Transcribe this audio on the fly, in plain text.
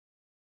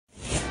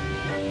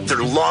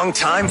they're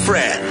longtime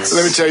friends.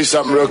 Let me tell you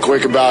something real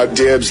quick about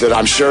Dibs that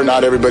I'm sure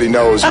not everybody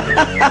knows.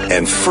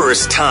 And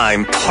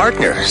first-time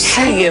partners.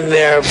 Hang in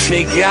there,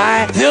 big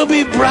guy. There'll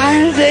be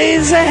brighter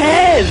days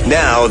ahead.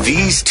 Now,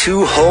 these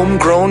two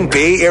homegrown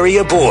Bay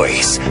Area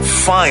boys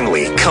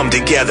finally come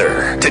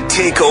together to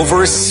take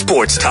over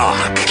sports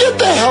talk. Get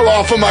the hell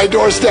off of my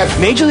doorstep.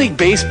 Major League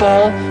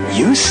Baseball,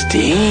 you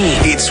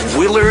stink. It's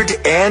Willard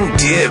and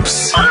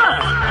Dibs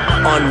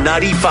on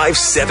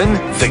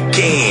 95.7 The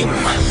Game.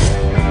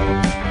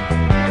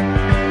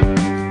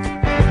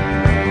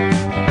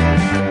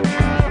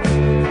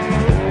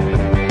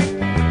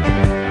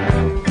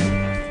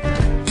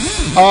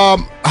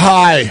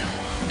 Hi.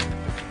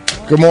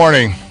 Good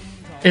morning.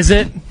 Is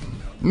it?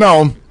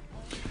 No.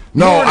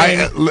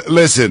 Morning.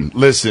 Listen.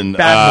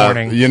 Bad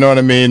morning. You know what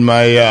I mean?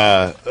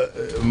 My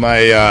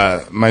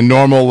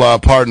normal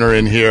partner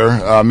in here,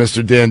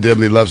 Mr. Dan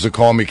Dibley, loves to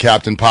call me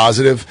Captain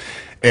Positive,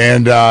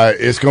 and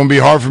it's going to be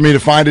hard for me to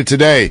find it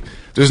today.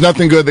 There's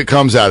nothing good that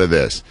comes out of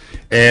this.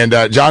 And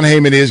Jon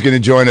Heyman is going to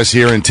join us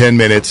here in 10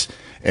 minutes.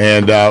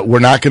 And we're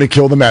not going to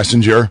kill the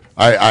messenger.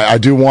 I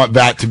do want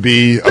that to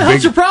be a big...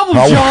 What's your problem,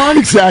 John?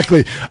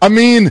 Exactly. I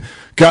mean,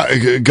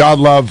 God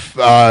love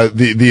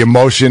the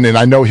emotion, and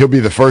I know he'll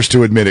be the first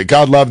to admit it.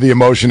 God love the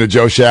emotion of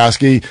Joe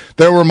Shasky.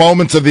 There were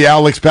moments of the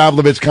Alex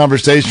Pavlovich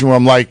conversation where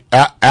I'm like,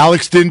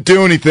 Alex didn't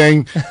do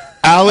anything.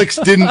 Alex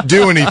didn't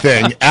do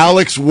anything.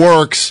 Alex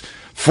works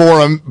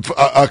for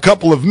a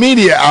couple of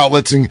media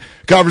outlets and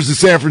covers the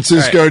San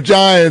Francisco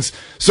Giants.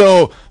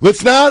 So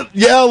let's not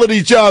yell at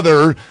each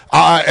other,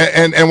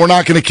 and we're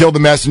not going to kill the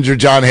messenger,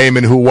 Jon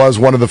Heyman, who was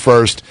one of the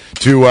first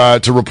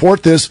to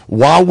report this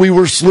while we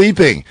were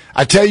sleeping.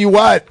 I tell you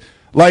what,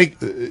 like,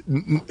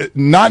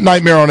 not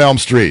Nightmare on Elm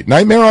Street,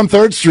 Nightmare on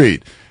 3rd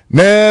Street.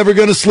 Never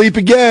going to sleep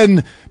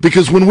again,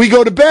 because when we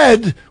go to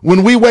bed,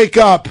 when we wake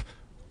up,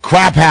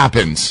 crap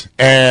happens,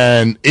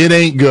 and it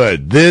ain't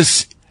good.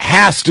 This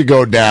has to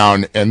go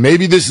down, and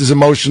maybe this is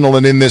emotional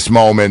and in this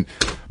moment,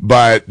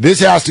 but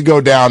this has to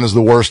go down as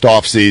the worst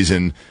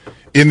offseason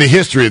in the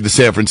history of the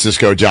San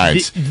Francisco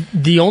Giants.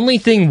 The only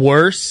thing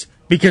worse,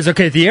 because,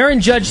 okay, the Aaron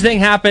Judge thing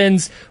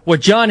happens with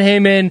Jon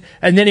Heyman,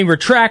 and then he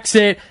retracts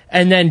it,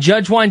 and then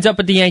Judge winds up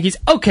at the Yankees.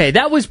 Okay,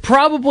 that was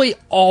probably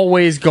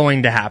always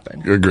going to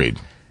happen. Agreed.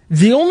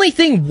 The only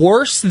thing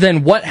worse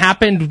than what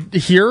happened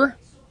here,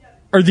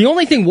 or the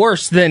only thing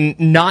worse than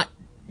not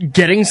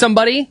getting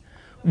somebody,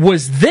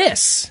 was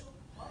this.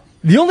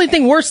 The only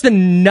thing worse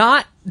than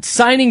not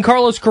signing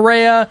Carlos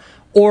Correa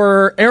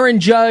or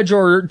Aaron Judge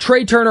or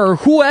Trey Turner or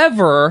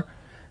whoever,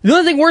 the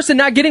only thing worse than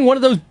not getting one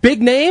of those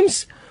big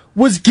names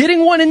was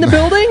getting one in the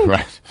building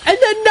right. And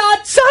then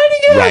not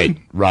signing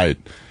him. Right.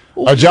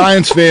 A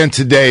Giants fan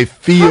today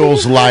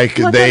feels like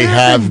they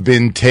have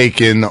been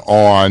taken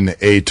on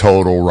a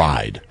total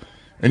ride.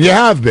 And you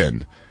have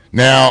been.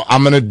 Now,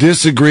 I'm going to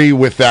disagree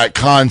with that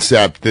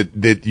concept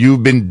that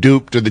you've been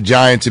duped or the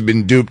Giants have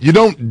been duped. You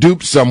don't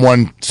dupe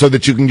someone so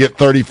that you can get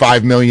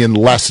 $35 million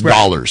less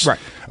dollars. Right.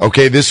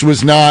 Okay, this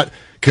was not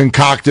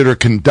concocted or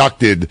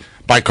conducted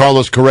by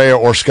Carlos Correa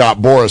or Scott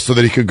Boras so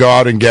that he could go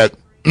out and get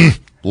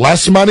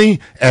less money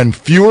and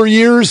fewer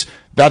years.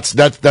 That's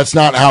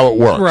not how it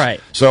works.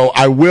 Right. So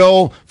I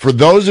will, for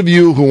those of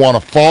you who want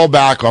to fall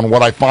back on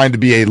what I find to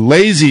be a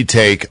lazy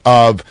take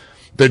of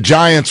the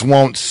Giants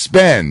won't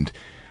spend,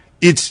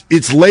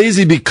 it's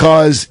lazy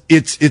because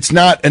it's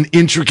not an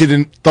intricate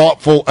and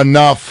thoughtful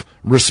enough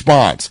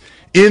response.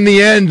 In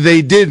the end,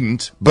 they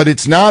didn't, but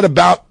it's not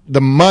about the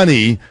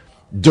money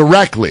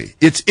directly.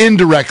 It's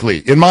indirectly,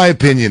 in my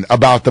opinion,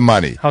 about the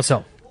money. How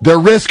so? They're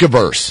risk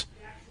averse.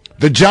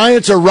 The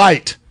Giants are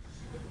right.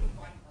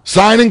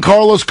 Signing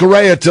Carlos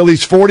Correa till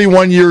he's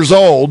 41 years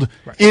old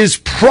is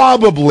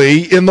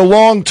probably, in the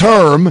long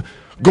term,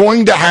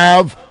 going to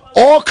have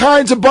all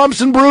kinds of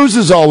bumps and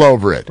bruises all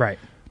over it. Right.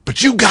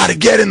 But you got to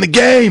get in the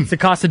game. It's the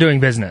cost of doing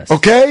business.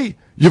 Okay?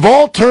 You've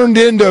all turned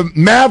into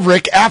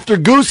Maverick after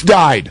Goose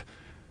died.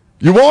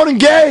 You won't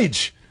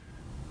engage.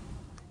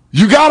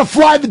 You got to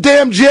fly the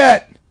damn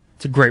jet.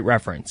 It's a great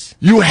reference.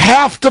 You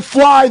have to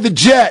fly the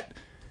jet.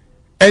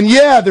 And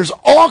yeah, there's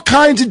all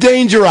kinds of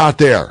danger out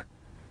there.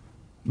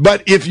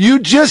 But if you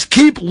just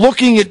keep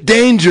looking at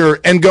danger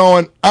and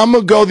going, I'm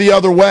going to go the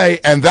other way,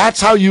 and that's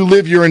how you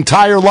live your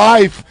entire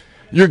life,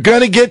 you're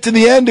going to get to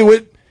the end of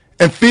it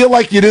and feel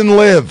like you didn't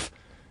live.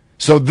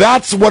 So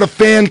that's what a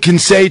fan can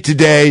say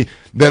today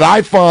that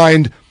I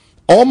find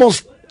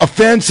almost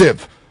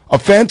offensive.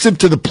 Offensive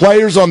to the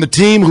players on the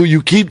team who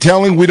you keep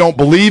telling we don't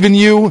believe in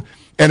you,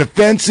 and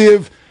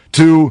offensive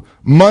to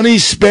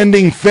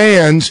money-spending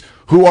fans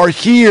who are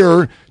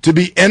here to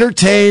be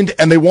entertained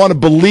and they want to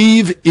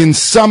believe in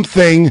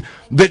something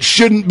that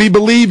shouldn't be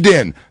believed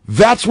in.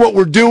 That's what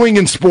we're doing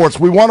in sports.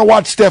 We want to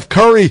watch Steph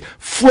Curry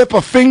flip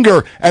a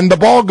finger and the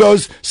ball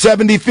goes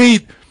 70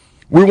 feet.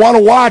 We want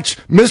to watch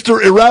Mr.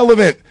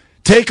 Irrelevant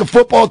take a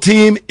football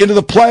team into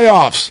the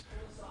playoffs.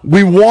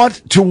 We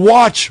want to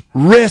watch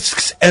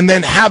risks and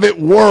then have it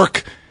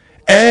work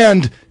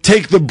and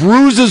take the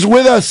bruises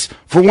with us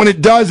for when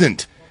it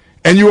doesn't.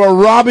 And you are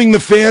robbing the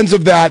fans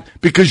of that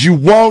because you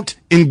won't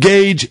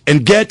engage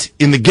and get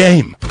in the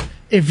game.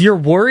 If you're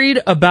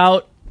worried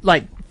about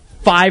like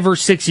 5 or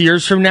 6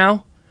 years from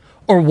now,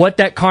 or what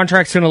that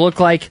contract's going to look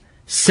like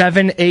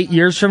 7, 8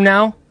 years from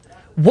now,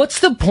 what's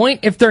the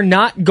point if they're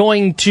not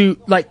going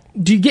to, like,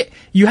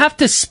 you have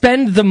to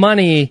spend the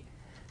money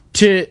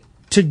to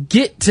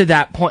get to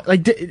that point.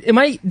 Like,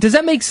 does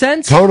that make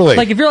sense? Totally.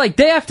 Like, if you're like,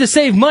 they have to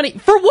save money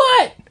for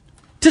what?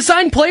 To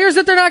sign players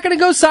that they're not going to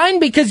go sign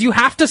because you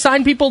have to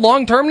sign people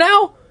long term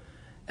now?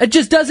 It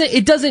just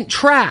doesn't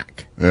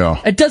track.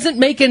 Yeah. It doesn't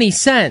make any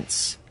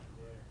sense.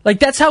 Like,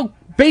 that's how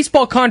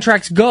baseball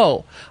contracts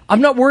go.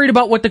 I'm not worried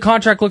about what the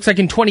contract looks like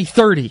in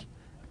 2030.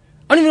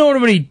 I don't even know what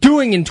everybody's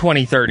doing in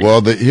 2030.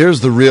 Well, here's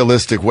the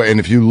realistic way, and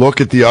if you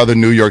look at the other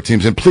New York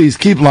teams, and please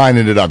keep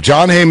lining it up.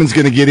 John Heyman's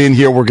going to get in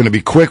here. We're going to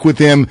be quick with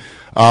him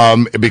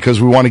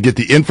because we want to get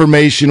the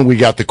information. We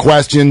got the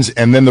questions,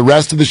 and then the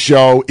rest of the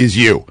show is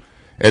you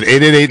at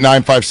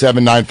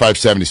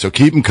 888-957-9570. So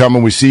keep them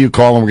coming. We see you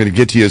calling. We're going to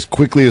get to you as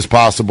quickly as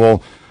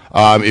possible.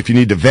 If you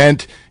need to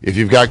vent, if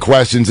you've got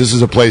questions, this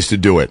is a place to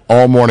do it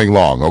all morning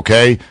long,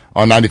 okay?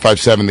 On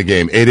 95.7 The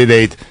Game,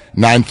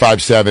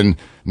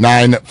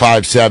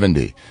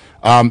 888-957-9570.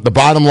 The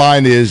bottom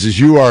line is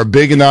you're a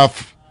big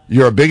enough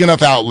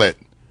outlet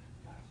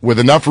with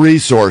enough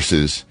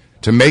resources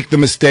to make the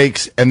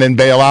mistakes and then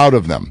bail out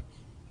of them.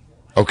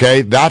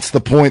 Okay? That's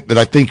the point that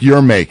I think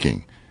you're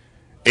making.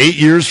 8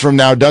 years from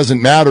now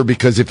doesn't matter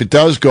because if it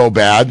does go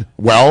bad,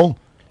 well,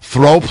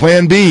 throw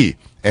plan B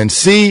and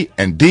C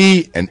and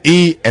D and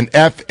E and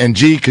F and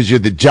G because you're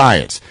the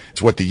Giants.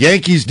 It's what the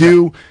Yankees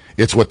do.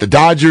 It's what the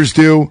Dodgers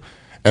do.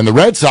 And the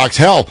Red Sox,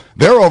 hell,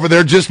 they're over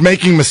there just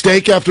making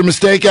mistake after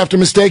mistake after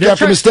mistake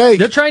after mistake.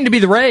 They're trying to be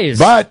the Rays.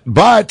 But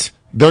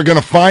they're going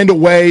to find a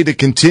way to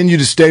continue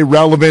to stay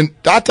relevant, ...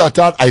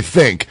 I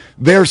think.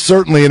 They're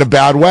certainly in a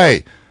bad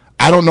way.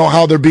 I don't know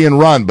how they're being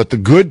run, but the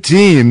good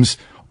teams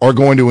are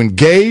going to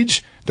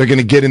engage. They're going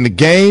to get in the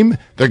game.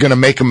 They're going to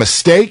make a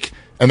mistake,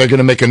 and they're going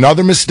to make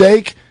another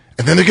mistake,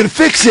 and then they're going to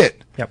fix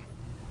it. Yep.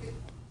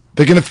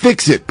 They're going to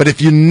fix it. But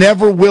if you're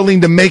never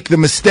willing to make the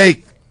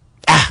mistake,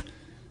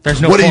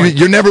 there's no point.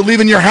 You're never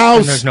leaving your house.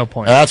 And there's no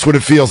point. That's what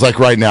it feels like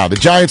right now. The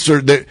Giants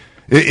are,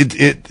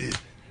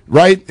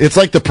 right? It's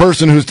like the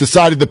person who's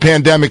decided the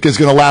pandemic is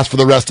going to last for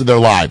the rest of their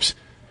lives.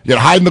 You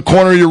hide in the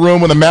corner of your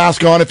room with a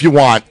mask on if you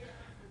want.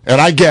 And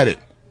I get it.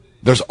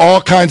 There's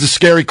all kinds of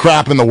scary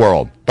crap in the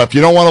world. But if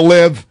you don't want to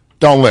live,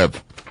 don't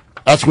live.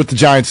 That's what the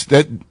Giants,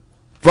 that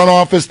front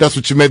office, that's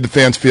what you made the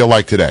fans feel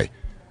like today.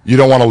 You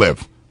don't want to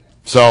live.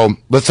 So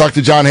let's talk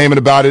to John Heyman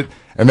about it,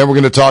 and then we're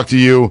going to talk to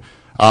you.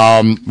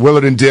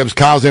 Willard and Dibs.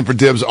 Kyle's in for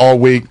Dibs all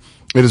week.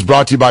 It is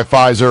brought to you by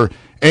Pfizer.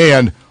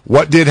 And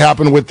what did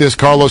happen with this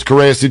Carlos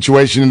Correa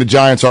situation in the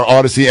Giants? Our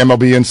Odyssey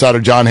MLB insider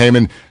John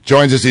Heyman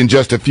joins us in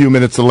just a few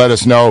minutes to let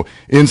us know.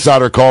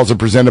 Insider calls are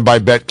presented by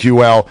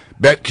BetQL.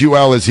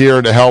 BetQL is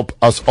here to help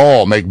us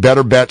all make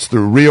better bets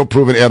through real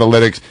proven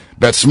analytics.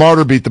 Bet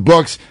smarter, beat the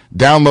books.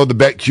 Download the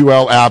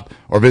BetQL app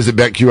or visit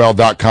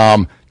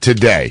BetQL.com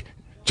today.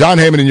 John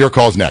Heyman and your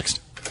calls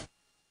next.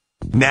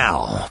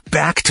 Now,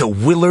 back to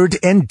Willard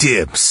and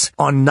Dibs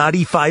on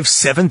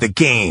 95.7 The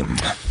Game.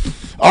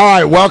 All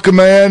right, welcome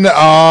in.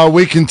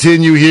 We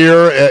continue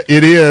here.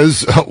 It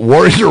is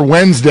Warrior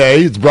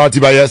Wednesday. It's brought to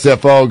you by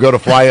SFO. Go to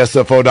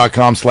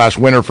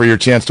flysfo.com/winner for your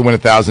chance to win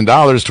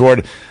 $1,000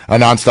 toward a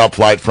nonstop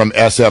flight from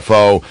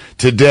SFO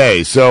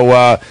today.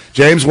 So,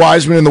 James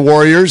Wiseman and the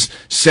Warriors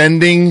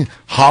sending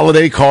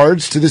holiday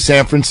cards to the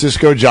San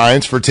Francisco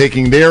Giants for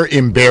taking their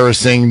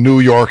embarrassing New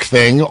York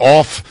thing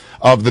off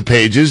of the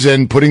pages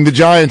and putting the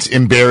Giants'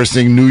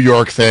 embarrassing New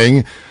York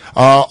thing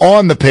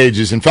on the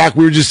pages. In fact,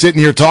 we were just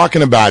sitting here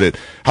talking about it.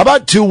 How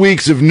about 2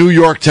 weeks of New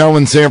York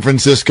telling San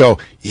Francisco,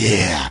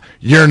 yeah,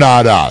 you're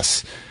not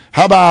us?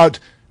 How about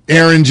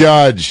Aaron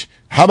Judge?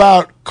 How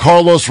about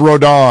Carlos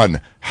Rodon?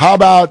 How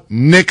about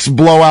Knicks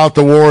blow out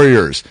the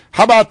Warriors?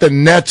 How about the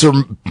Nets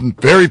are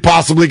very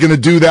possibly going to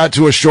do that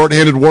to a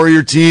shorthanded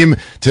Warrior team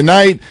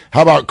tonight?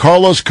 How about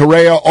Carlos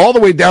Correa all the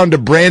way down to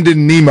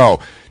Brandon Nemo?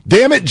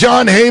 Damn it,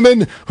 John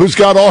Heyman, who's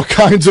got all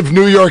kinds of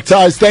New York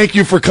ties. Thank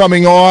you for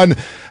coming on.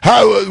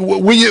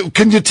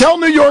 Can you tell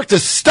New York to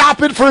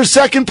stop it for a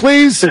second,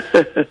 please?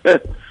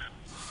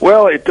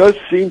 Well, it does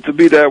seem to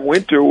be that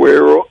winter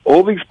where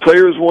all these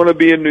players want to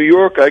be in New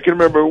York. I can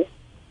remember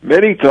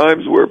many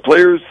times where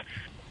players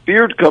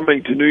feared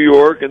coming to New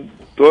York and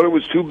thought it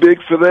was too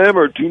big for them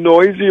or too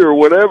noisy or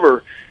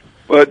whatever.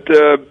 But,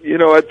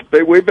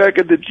 way back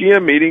at the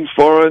GM meetings,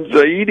 Farhan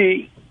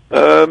Zaidi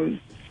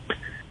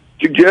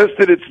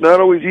suggested it's not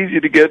always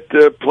easy to get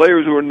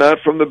players who are not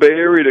from the Bay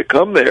Area to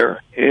come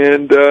there.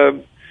 And,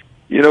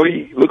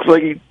 he looks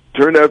like he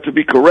turned out to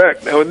be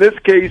correct. Now, in this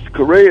case,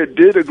 Correa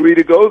did agree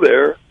to go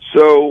there,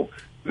 so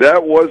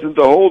that wasn't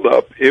the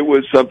holdup. It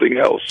was something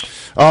else.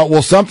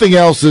 Well, something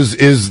else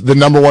is the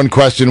number one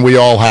question we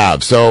all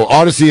have. So,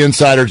 Odyssey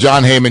insider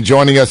John Heyman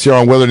joining us here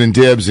on Willard and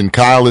Dibs, and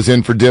Kyle is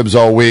in for Dibs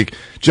all week.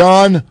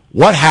 John,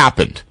 what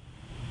happened?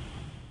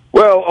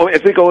 Well, I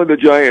think only the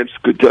Giants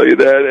could tell you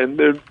that, and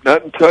they're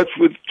not in touch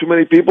with too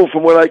many people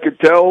from what I could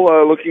tell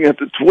looking at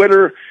the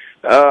Twitter.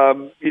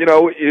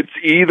 It's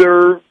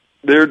either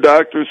their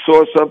doctor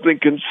saw something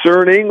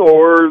concerning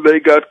or they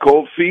got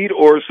cold feet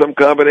or some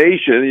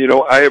combination.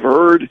 I have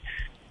heard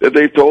that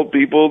they've told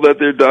people that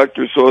their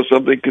doctor saw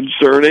something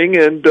concerning,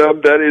 and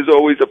that is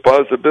always a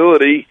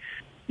possibility.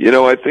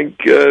 I think,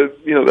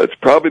 that's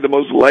probably the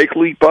most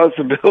likely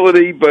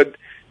possibility, but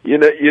you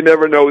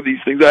never know these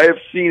things. I have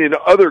seen in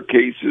other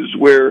cases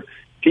where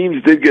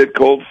teams did get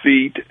cold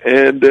feet,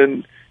 and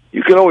then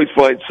you can always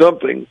find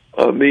something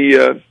on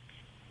the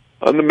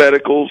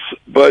medicals.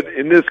 But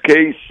in this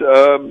case,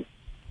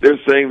 they're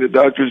saying the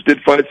doctors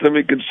did find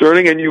something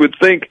concerning, and you would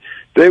think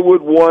they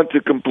would want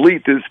to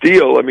complete this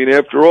deal. I mean,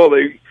 after all,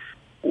 they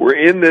were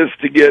in this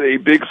to get a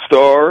big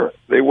star.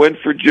 They went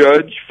for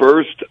Judge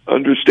first,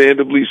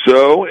 understandably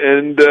so,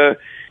 and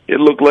it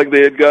looked like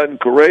they had gotten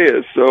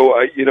Correa. So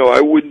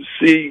I wouldn't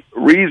see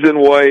reason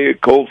why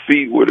cold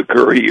feet would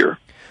occur here.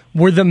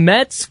 Were the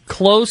Mets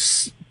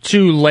close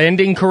to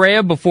landing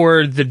Correa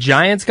before the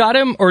Giants got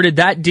him, or did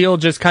that deal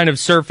just kind of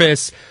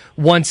surface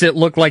once it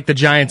looked like the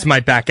Giants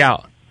might back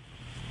out?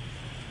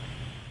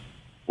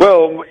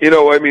 Well,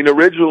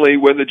 originally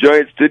when the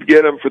Giants did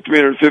get him for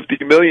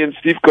 $350 million,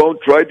 Steve Cohen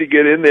tried to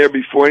get in there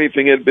before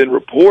anything had been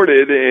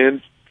reported,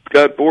 and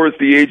Scott Boras,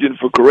 the agent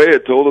for Correa,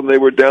 told him they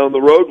were down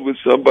the road with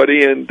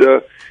somebody and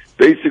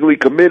basically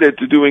committed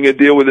to doing a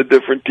deal with a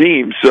different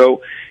team.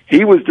 So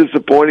he was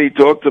disappointed. He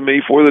talked to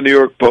me for the New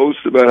York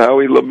Post about how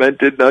he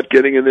lamented not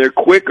getting in there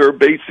quicker,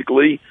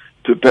 basically,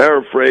 to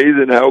paraphrase,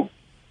 and how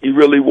he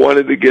really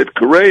wanted to get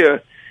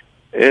Correa.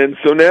 And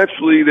so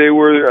naturally they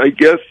were, I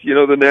guess,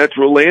 the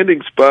natural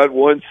landing spot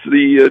once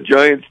the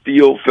Giants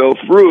deal fell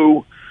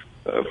through.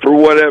 For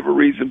whatever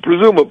reason,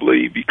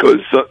 presumably because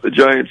the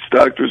Giants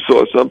doctor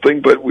saw something,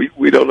 but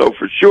we don't know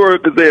for sure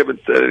because they haven't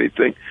said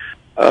anything.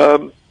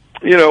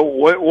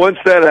 Once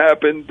that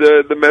happened,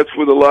 the Mets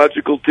were the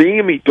logical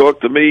team. He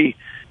talked to me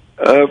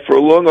for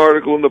a long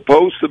article in the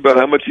Post about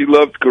how much he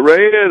loved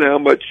Correa and how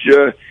much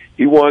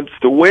he wants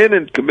to win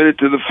and committed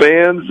to the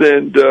fans.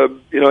 And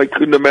I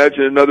couldn't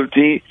imagine another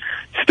team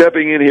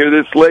stepping in here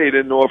this late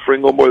and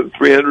offering no more than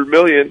 $300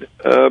 million.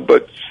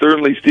 But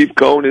certainly Steve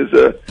Cohen is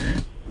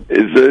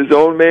his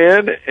own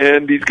man,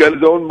 and he's got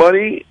his own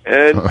money,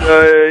 and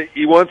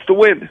he wants to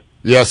win.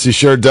 Yes, he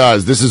sure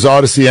does. This is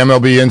Odyssey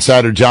MLB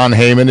insider John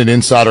Heyman, and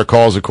Insider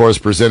Calls, of course,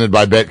 presented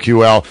by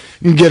BetQL.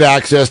 You can get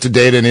access to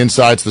data and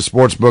insights the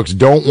sportsbooks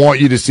don't want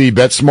you to see.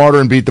 Bet smarter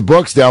and beat the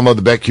books. Download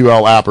the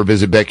BetQL app or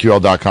visit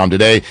BetQL.com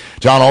today.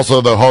 John,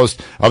 also the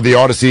host of the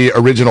Odyssey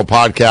original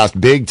podcast,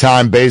 Big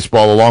Time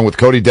Baseball, along with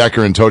Cody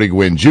Decker and Tony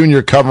Gwynn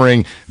Jr.,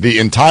 covering the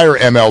entire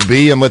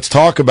MLB. And let's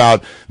talk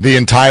about the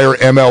entire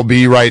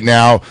MLB right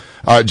now,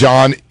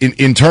 John,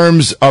 in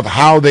terms of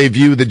how they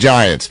view the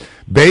Giants.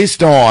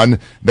 Based on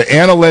the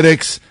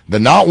analytics, the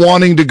not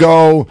wanting to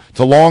go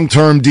to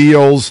long-term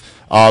deals,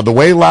 the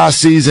way last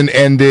season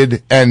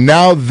ended, and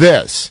now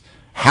this,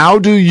 how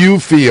do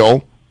you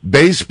feel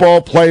baseball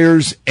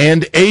players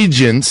and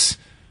agents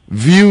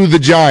view the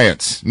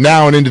Giants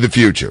now and into the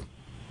future?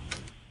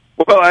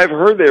 Well, I've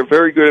heard they're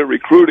very good at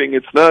recruiting.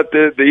 It's not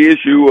the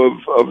issue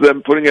of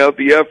them putting out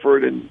the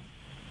effort and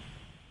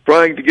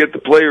trying to get the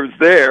players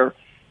there.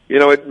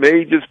 It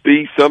may just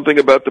be something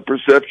about the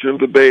perception of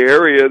the Bay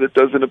Area that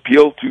doesn't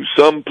appeal to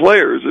some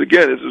players.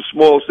 Again, it's a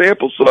small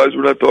sample size.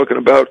 We're not talking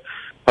about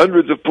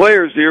hundreds of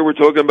players here. We're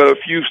talking about a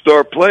few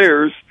star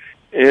players.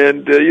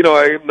 And,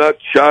 I am not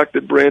shocked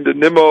that Brandon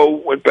Nimmo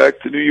went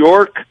back to New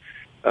York,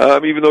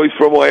 even though he's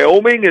from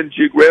Wyoming and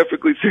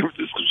geographically San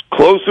Francisco's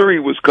closer. He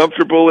was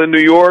comfortable in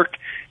New York.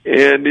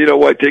 And,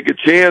 why take a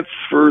chance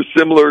for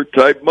similar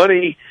type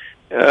money?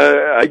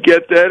 I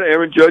get that.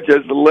 Aaron Judge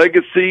has the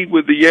legacy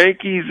with the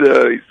Yankees.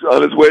 He's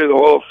on his way to the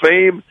Hall of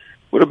Fame.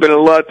 Would have been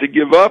a lot to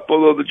give up,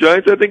 although the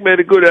Giants, I think, made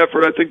a good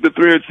effort. I think the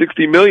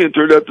 $360 million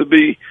turned out to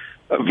be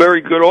a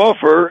very good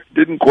offer.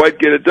 Didn't quite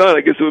get it done.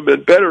 I guess it would have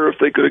been better if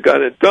they could have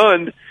gotten it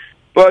done.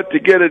 But to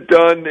get it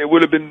done, it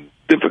would have been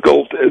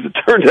difficult, as it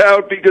turned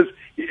out, because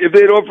if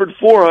they'd offered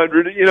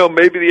 $400,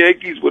 maybe the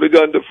Yankees would have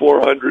gone to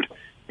 $400.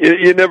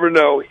 You never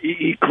know.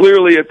 He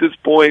clearly, at this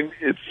point,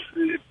 it's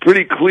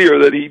pretty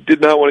clear that he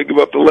did not want to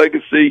give up the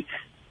legacy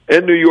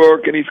in New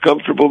York, and he's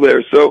comfortable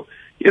there. So,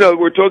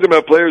 we're talking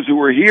about players who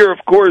were here.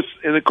 Of course,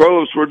 in the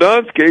Carlos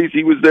Rodon's case,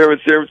 he was there in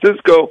San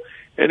Francisco,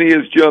 and he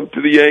has jumped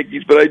to the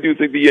Yankees. But I do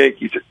think the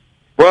Yankees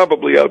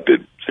probably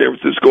outbid San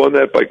Francisco on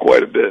that by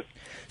quite a bit.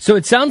 So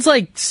it sounds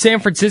like San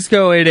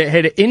Francisco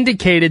had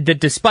indicated that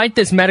despite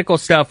this medical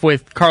stuff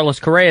with Carlos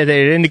Correa,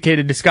 they had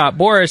indicated to Scott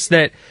Boras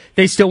that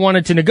they still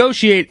wanted to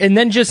negotiate and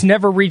then just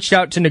never reached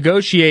out to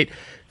negotiate.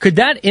 Could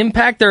that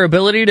impact their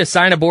ability to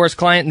sign a Boras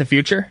client in the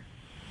future?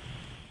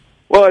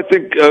 Well, I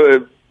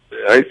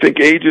think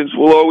agents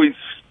will always,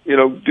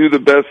 do the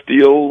best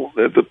deal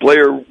that the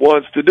player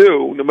wants to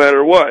do, no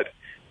matter what.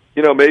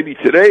 Maybe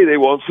today they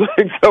won't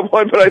sign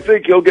someone, but I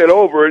think he'll get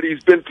over it.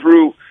 He's been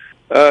through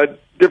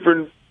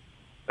different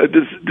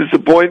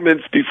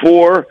disappointments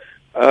before.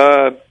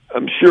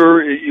 I'm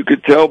sure you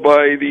could tell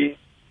by the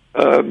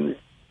the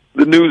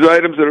news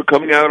items that are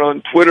coming out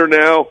on Twitter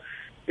now,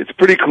 it's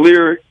pretty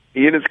clear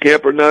he and his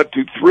camp are not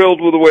too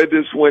thrilled with the way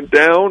this went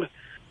down.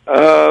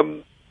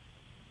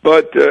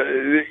 But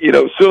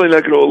certainly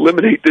not going to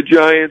eliminate the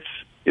Giants,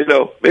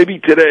 maybe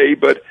today,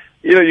 but,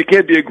 you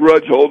can't be a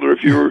grudge holder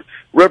if you're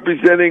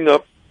representing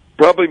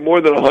probably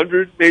more than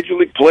 100 major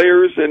league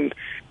players and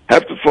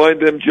have to find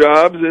them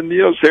jobs. And,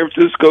 San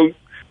Francisco,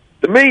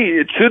 to me,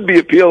 it should be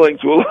appealing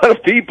to a lot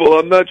of people.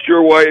 I'm not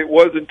sure why it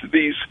wasn't to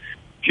these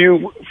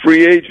few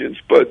free agents,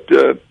 but,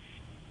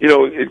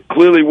 it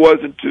clearly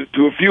wasn't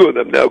to a few of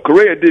them. Now,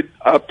 Correa did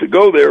opt to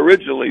go there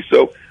originally,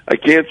 so I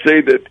can't say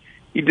that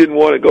he didn't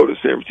want to go to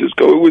San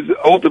Francisco. It was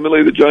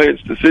ultimately the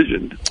Giants'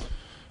 decision.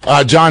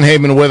 John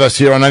Heyman with us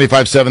here on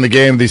 95.7 The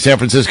Game. The San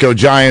Francisco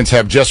Giants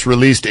have just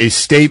released a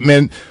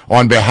statement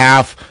on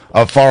behalf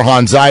of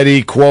Farhan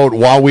Zaidi. Quote,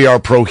 while we are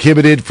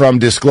prohibited from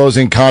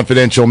disclosing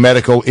confidential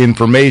medical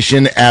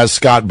information, as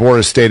Scott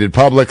Boras stated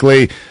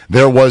publicly,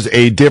 there was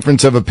a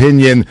difference of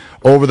opinion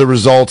over the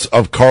results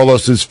of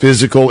Carlos's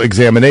physical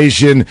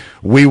examination.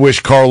 We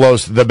wish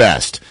Carlos the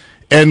best.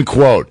 End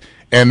quote.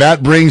 And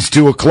that brings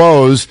to a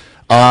close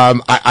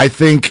I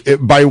think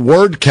by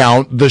word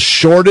count, the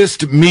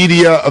shortest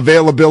media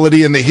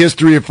availability in the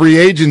history of free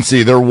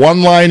agency. Their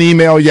one-line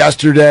email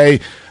yesterday,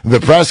 the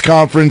press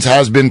conference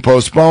has been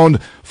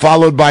postponed,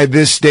 followed by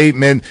this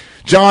statement.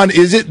 John,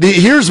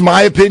 here's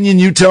my opinion.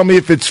 You tell me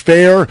if it's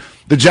fair.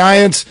 The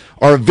Giants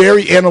are a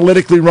very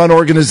analytically run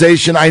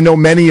organization. I know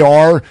many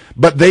are,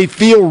 but they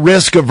feel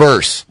risk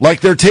averse.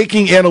 Like they're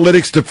taking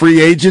analytics to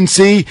free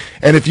agency.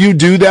 And if you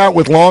do that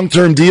with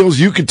long-term deals,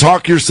 you could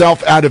talk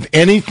yourself out of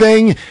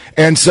anything.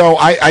 And so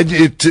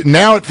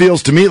now it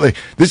feels to me like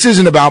this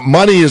isn't about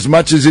money as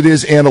much as it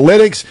is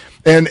analytics.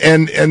 And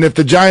if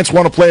the Giants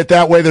want to play it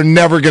that way, they're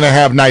never going to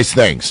have nice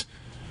things.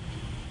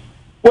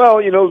 Well,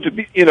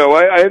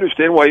 I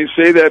understand why you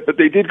say that, but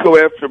they did go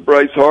after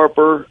Bryce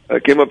Harper,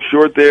 came up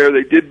short there.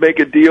 They did make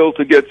a deal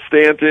to get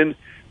Stanton.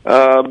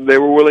 They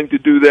were willing to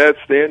do that.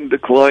 Stanton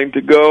declined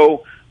to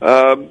go.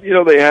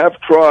 They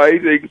have tried.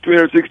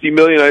 $360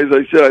 million, as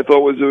I said, I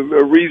thought was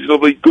a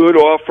reasonably good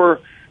offer,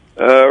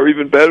 or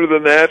even better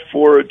than that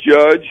for a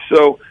Judge.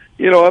 So,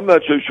 I'm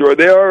not so sure.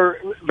 They are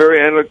very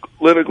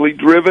analytically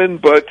driven,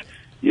 but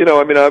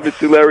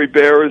obviously Larry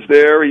Baer is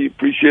there. He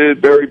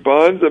appreciated Barry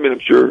Bonds. I'm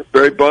sure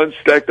Barry Bonds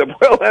stacked up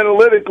well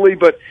analytically,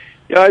 but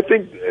I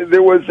think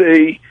there was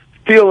a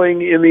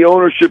feeling in the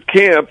ownership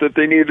camp that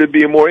they needed to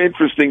be a more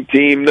interesting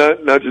team,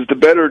 not just a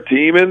better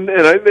team, and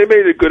they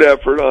made a good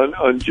effort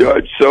on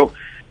Judge. So,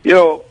 is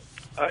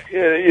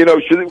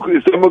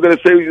someone going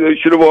to say they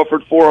should have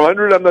offered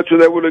 $400? I'm not sure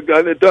that would have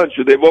gotten it done.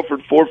 Should they have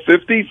offered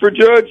 $450 for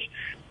Judge?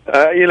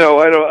 I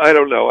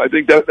don't know. I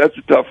think that's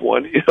a tough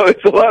one.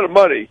 It's a lot of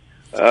money.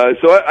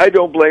 So I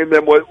don't blame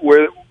them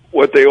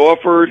what they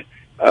offered,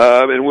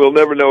 and we'll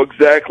never know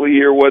exactly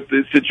here what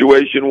the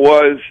situation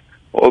was,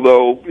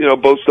 although,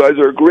 both sides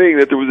are agreeing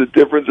that there was a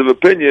difference of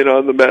opinion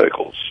on the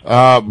medicals.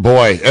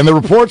 Boy. And the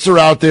reports are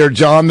out there,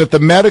 John, that the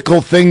medical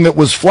thing that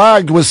was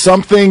flagged was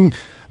something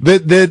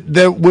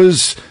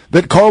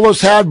that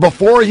Carlos had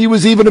before he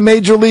was even a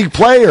major league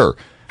player.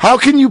 How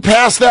can you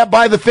pass that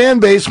by the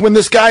fan base when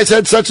this guy's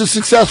had such a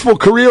successful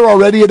career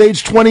already at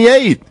age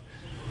 28?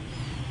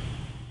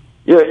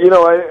 Yeah,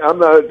 I'm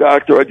not a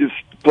doctor. I just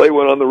play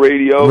one on the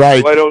radio.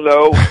 Right. So I don't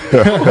know.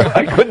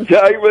 I couldn't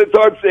tell you, but it's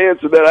hard to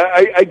answer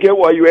that. I get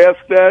why you ask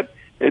that.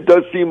 It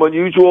does seem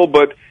unusual,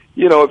 but,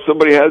 if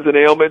somebody has an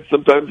ailment,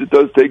 sometimes it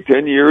does take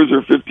 10 years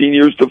or 15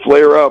 years to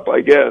flare up,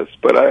 I guess.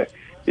 But I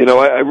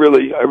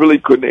really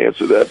couldn't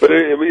answer that. But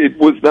it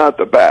was not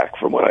the back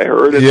from what I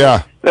heard. And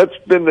yeah. That's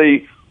been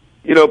the,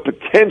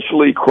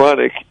 potentially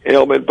chronic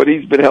ailment, but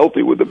he's been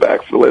healthy with the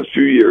back for the last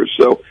few years.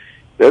 So,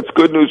 that's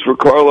good news for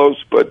Carlos,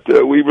 but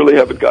we really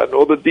haven't gotten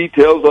all the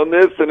details on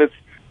this, and it's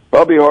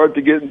probably hard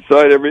to get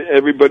inside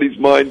everybody's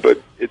mind,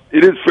 but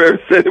it is fair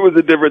to say there was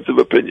a difference of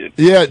opinion.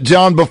 Yeah,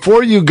 John,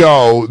 before you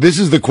go, this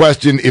is the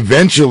question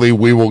eventually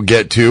we will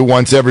get to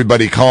once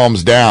everybody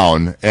calms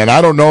down, and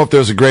I don't know if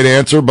there's a great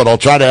answer, but I'll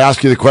try to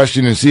ask you the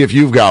question and see if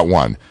you've got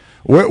one.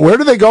 Where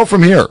do they go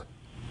from here?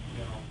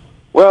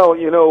 Well,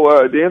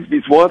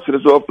 Dansby Swanson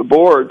is off the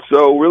board,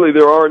 so really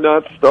there are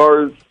not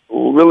stars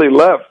really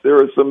left. There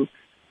are some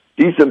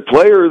decent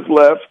players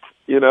left,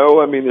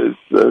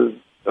 there's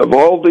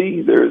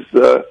Evaldi, there's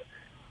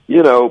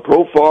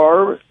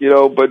Profar,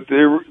 but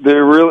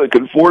they're really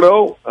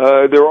Conforto.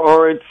 There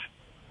aren't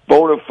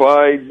bona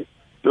fide,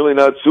 really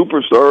not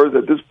superstars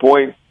at this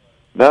point,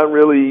 not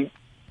really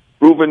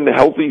proven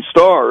healthy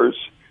stars.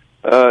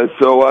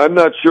 So I'm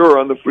not sure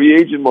on the free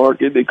agent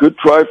market. They could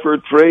try for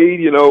a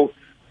trade.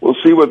 We'll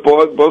see what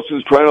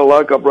Boston's trying to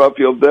lock up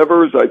Rafael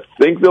Devers. I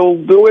think they'll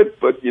do it,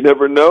 but you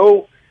never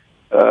know.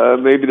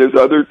 Maybe there's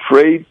other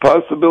trade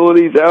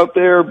possibilities out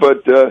there,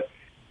 but,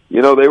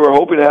 they were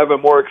hoping to have a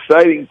more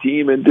exciting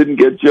team and didn't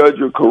get Judge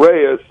or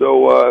Correa.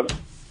 So,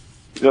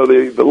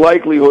 the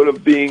likelihood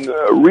of being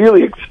a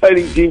really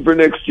exciting team for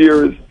next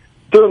year has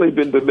certainly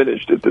been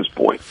diminished at this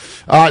point.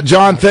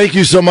 John, thank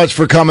you so much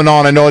for coming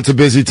on. I know it's a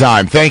busy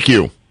time. Thank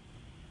you.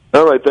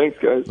 All right, thanks,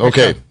 guys.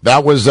 Okay,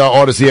 that was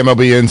Odyssey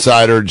MLB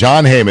Insider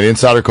Jon Heyman.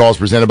 Insider Calls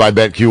presented by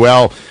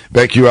BetQL.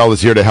 BetQL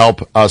is here to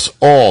help us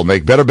all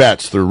make better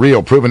bets through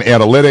real, proven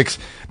analytics.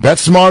 Bet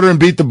smarter and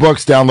beat the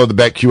books. Download the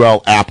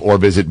BetQL app or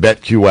visit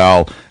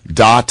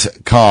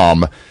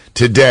BetQL.com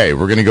today.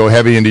 We're going to go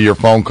heavy into your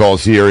phone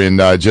calls here in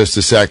just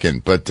a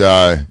second. But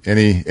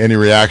any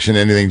reaction,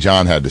 anything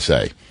John had to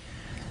say?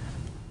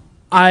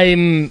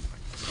 I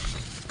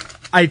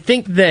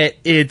think that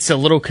it's a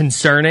little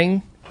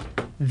concerning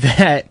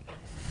that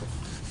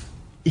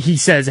he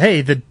says,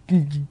 hey, the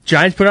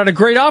Giants put out a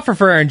great offer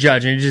for Aaron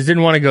Judge, and he just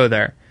didn't want to go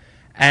there.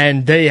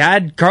 And they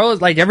had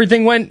Carlos, like,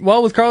 everything went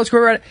well with Carlos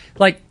Correa.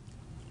 Like,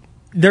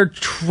 they're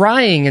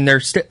trying, and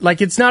they're like,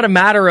 it's not a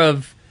matter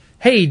of,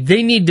 hey,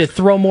 they need to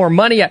throw more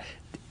money at.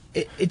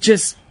 It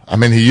just. I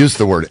mean, he used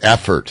the word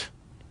effort.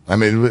 I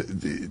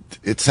mean,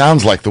 it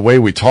sounds like the way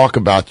we talk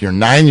about your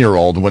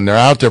 9-year-old when they're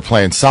out there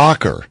playing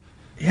soccer.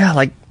 Yeah,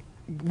 like,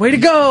 way to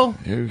go.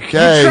 Okay. You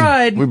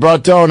tried. We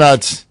brought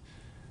donuts.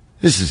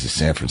 This is the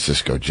San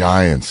Francisco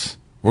Giants.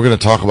 We're going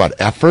to talk about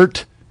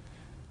effort?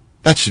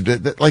 That should be,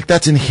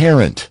 that's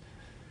inherent.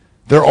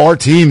 There are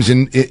teams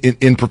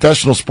in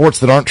professional sports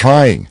that aren't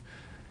trying.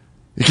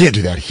 You can't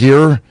do that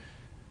here.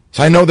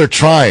 So I know they're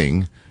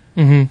trying.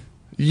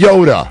 Mm-hmm.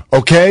 Yoda,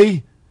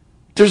 okay?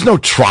 There's no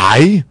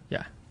try.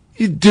 Yeah.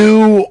 You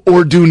do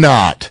or do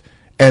not.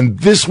 And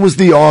this was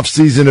the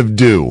offseason of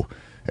do.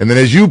 And then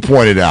as you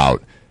pointed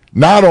out,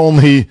 not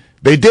only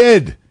they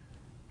did,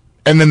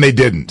 and then they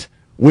didn't,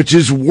 which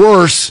is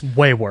worse.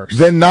 Way worse.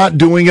 Than not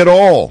doing it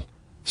all.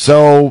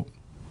 So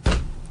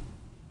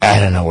I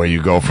don't know where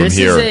you go from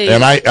here.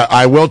 And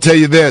I will tell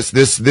you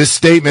this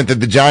statement that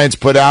the Giants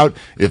put out,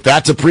 if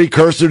that's a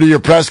precursor to your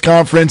press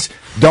conference,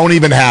 don't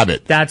even have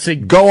it.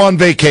 Go on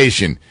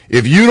vacation.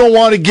 If you don't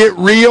want to get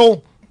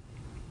real,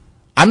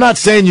 I'm not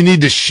saying you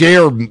need to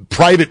share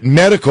private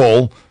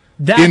medical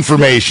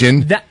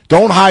information.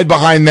 Don't hide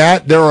behind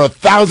that. There are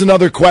 1,000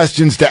 other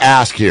questions to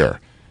ask here.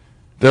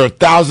 There are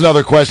 1,000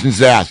 other questions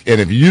to ask. And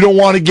if you don't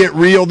want to get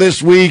real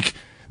this week,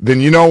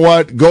 then you know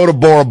what? Go to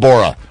Bora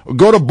Bora.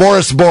 Go to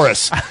Boris,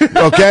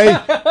 okay?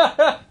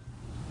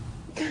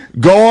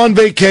 Go on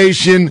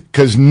vacation,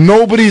 because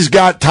nobody's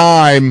got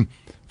time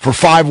for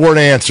 5-word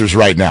answers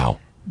right now.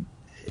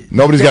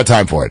 Nobody's got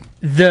time for it.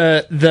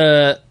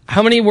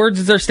 How many words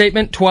is their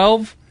statement?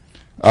 12?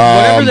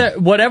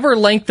 Whatever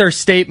length their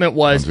statement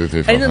was. 1,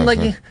 2, 3, 4, and then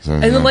 5, 6,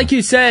 7, and then like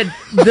you said,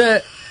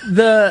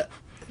 the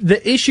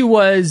issue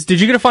was,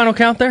 did you get a final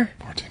count there?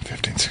 14,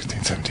 15,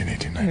 16, 17,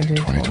 18, 19,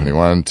 20,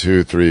 21,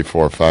 2, 3,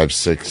 4, 5,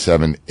 6,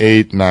 7,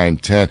 8, 9,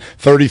 10,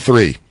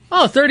 33.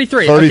 Oh,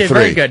 33. 33. Okay,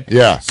 very good.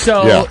 Yeah.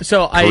 So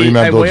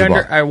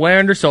I way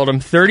undersold him.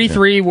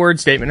 33 word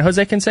statement.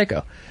 Jose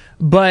Canseco.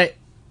 But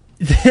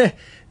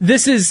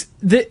this is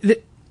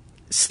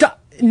stop.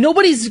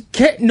 Nobody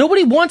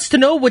wants to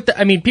know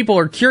people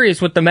are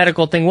curious what the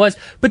medical thing was,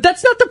 but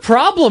that's not the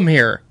problem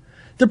here.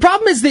 The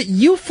problem is that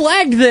you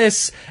flagged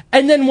this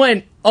and then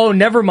went, oh,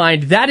 never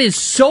mind. That is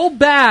so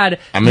bad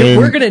that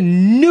we're going to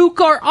nuke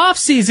our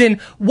offseason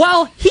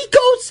while he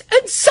goes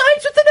and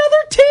signs with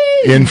another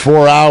team in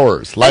 4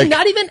 hours. And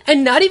not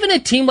even a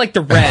team like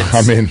the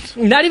Reds.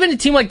 Not even a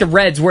team like the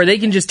Reds where they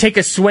can just take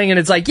a swing and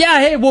it's like, yeah,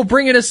 hey, we'll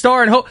bring in a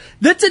star and hope.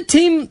 That's a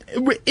team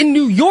in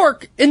New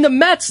York, in the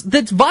Mets,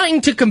 that's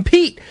vying to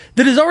compete,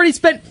 that has already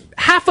spent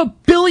 $500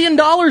 million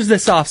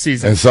this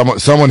offseason. And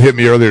someone hit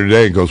me earlier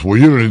today and goes, well,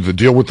 you don't need to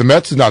deal with the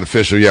Mets. It's not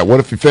official yet. What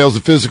if he fails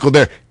the physical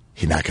there?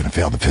 He's not going to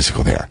fail the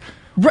physical there.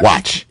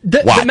 Watch.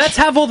 The Mets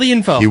have all the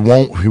info. He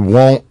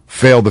won't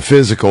fail the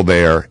physical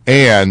there.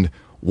 And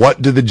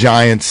what do the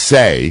Giants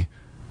say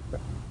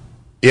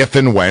if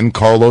and when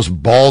Carlos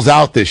balls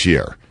out this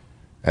year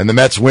and the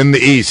Mets win the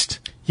East?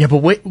 Yeah, but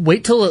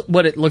wait till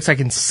what it looks like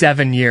in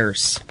 7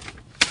 years.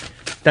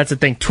 That's the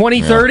thing.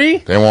 2030? Yeah,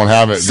 they won't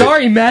have it.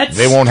 Sorry, Mets.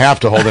 They won't have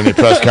to hold any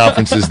press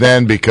conferences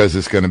then, because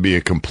it's going to be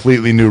a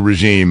completely new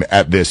regime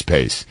at this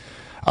pace.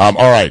 All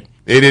right.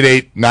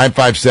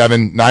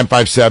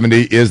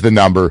 888-957-9570 is the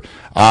number.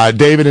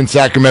 David in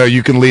Sacramento,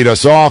 you can lead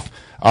us off.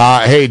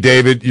 Hey,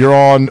 David, you're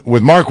on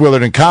with Mark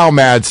Willard and Kyle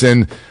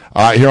Madsen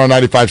here on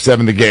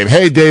 95.7 The Game.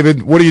 Hey,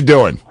 David, what are you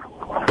doing?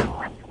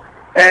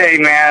 Hey,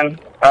 man.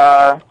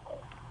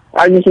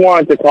 I just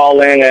wanted to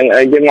call in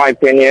and give my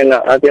opinion.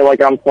 I feel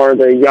like I'm part of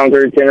the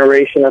younger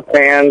generation of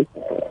fans,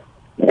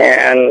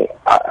 and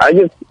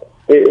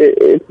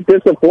it's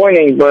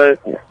disappointing, but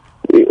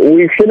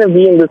we shouldn't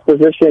be in this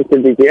position to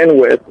begin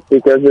with,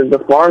 because if the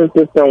farm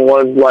system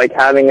was like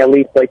having at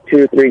least like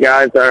 2 or 3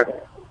 guys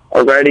that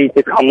are ready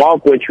to come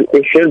up, which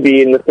it should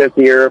be in the 5th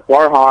year of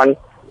Farhan,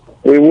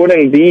 we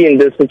wouldn't be in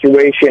this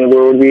situation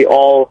where we'd be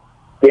all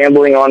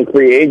gambling on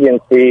free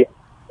agency.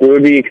 We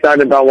would be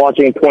excited about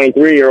watching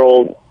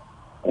 23-year-olds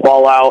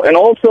fall out. And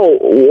also,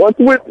 what's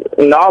with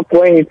not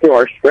playing to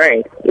our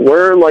strength?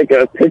 We're like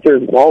a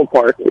pitcher's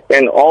ballpark,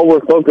 and all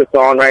we're focused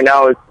on right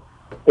now is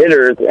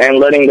hitters and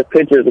letting the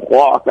pitchers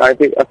walk. I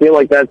feel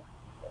like that's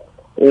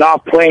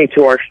not playing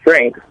to our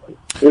strength.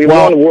 We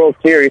won World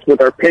Series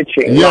with our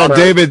pitching. Yeah,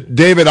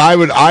 David,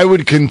 I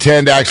would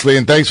contend, actually,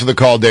 and thanks for the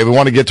call, David. We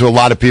want to get to a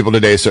lot of people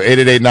today, so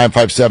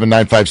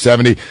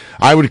 888-957-9570.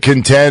 I would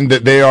contend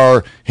that they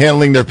are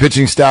handling their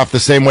pitching staff the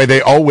same way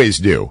they always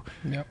do.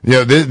 Yep. You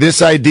know,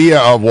 this idea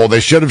of, well, they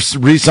should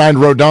have re-signed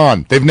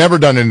Rodon. They've never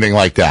done anything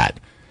like that.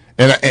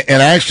 And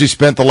I actually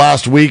spent the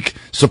last week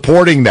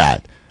supporting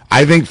that.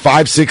 I think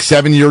 5, 6,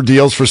 7-year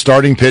deals for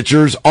starting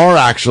pitchers are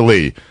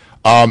actually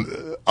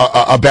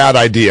a bad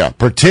idea,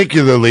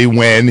 particularly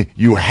when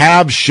you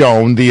have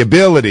shown the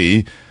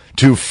ability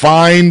to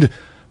find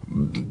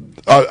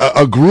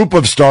a group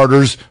of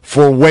starters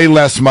for way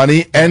less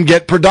money and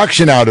get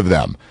production out of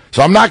them.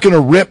 So I'm not going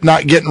to rip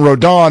not getting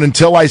Rodon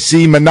until I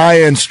see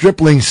Manaea and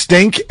Stripling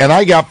stink, and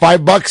I got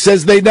 $5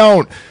 says they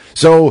don't.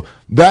 So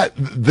that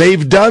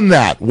they've done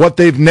that. What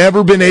they've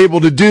never been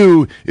able to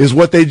do is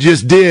what they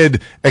just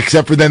did,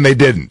 except for then they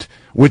didn't,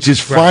 which is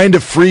find a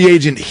free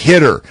agent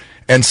hitter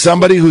and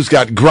somebody who's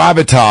got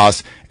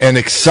gravitas and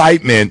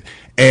excitement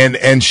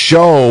and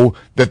show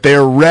that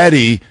they're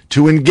ready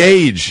to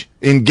engage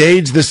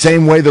the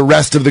same way the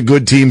rest of the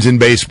good teams in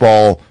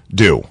baseball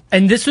do.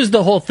 And this was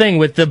the whole thing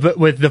with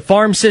the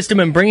farm system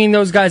and bringing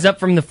those guys up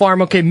from the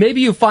farm. Okay,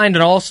 maybe you find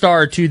an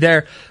all-star or two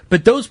there,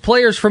 but those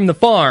players from the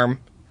farm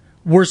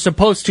were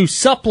supposed to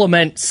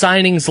supplement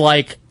signings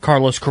like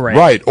Carlos Correa.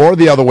 Right, or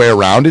the other way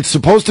around. It's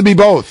supposed to be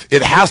both.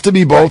 It has to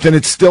be both, and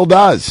it still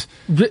does.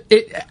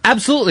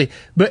 Absolutely.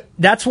 But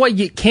that's why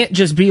you can't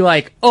just be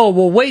like, oh,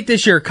 well, wait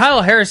this year.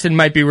 Kyle Harrison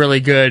might be really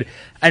good,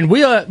 and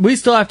we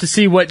still have to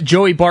see what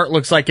Joey Bart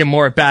looks like in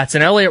more at-bats,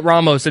 and Elliot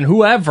Ramos, and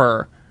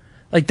whoever.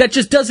 Like, that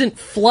just doesn't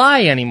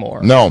fly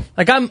anymore. No.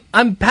 Like,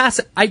 I'm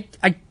past... I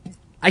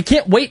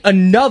can't wait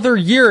another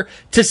year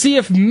to see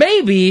if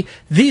maybe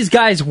these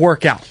guys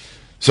work out.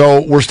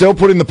 So we're still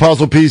putting the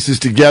puzzle pieces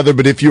together,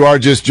 but if you are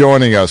just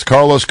joining us,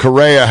 Carlos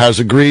Correa has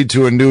agreed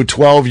to a new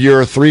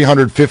 12-year,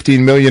 $315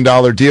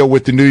 million deal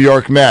with the New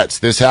York Mets.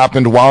 This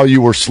happened while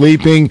you were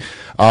sleeping.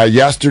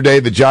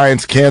 Yesterday, the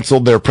Giants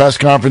canceled their press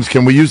conference.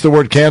 Can we use the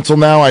word cancel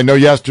now? I know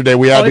yesterday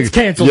we had it's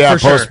canceled for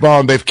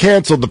postpone. Sure. They've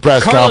canceled the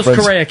press conference.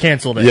 Carlos Correa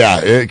canceled it.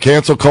 Yeah,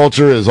 cancel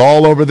culture is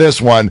all over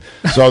this one.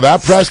 So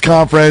that press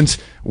conference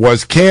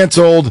was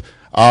canceled.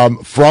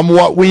 From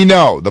what we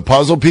know, the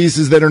puzzle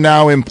pieces that are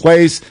now in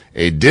place,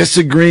 a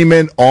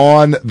disagreement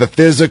on the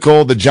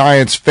physical. The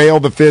Giants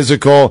failed the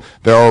physical.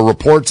 There are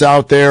reports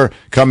out there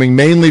coming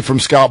mainly from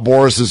Scott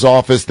Boris's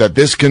office that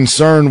this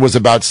concern was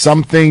about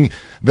something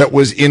that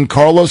was in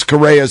Carlos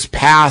Correa's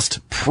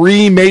past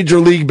pre-Major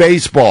League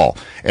Baseball.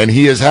 And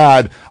he has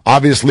had,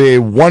 obviously,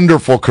 a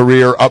wonderful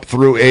career up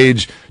through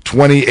age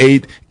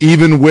 28,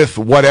 even with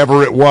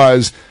whatever it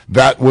was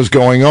that was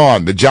going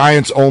on. The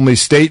Giants' only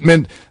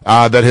statement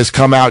that has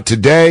come out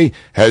today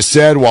has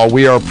said, while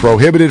we are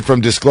prohibited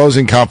from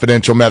disclosing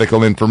confidential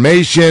medical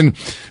information,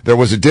 there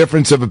was a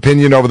difference of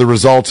opinion over the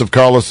results of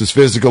Carlos's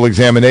physical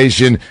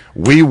examination.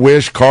 We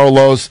wish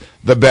Carlos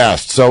the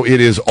best. So it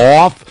is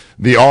off.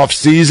 The off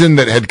season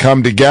that had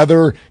come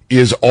together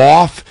is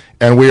off.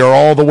 And we are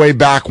all the way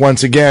back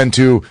once again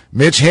to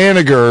Mitch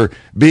Haniger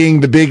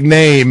being the big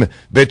name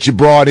that you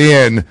brought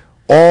in.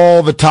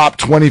 All the top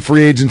 20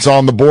 free agents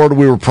on the board.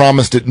 We were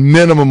promised at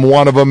minimum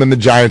one of them, and the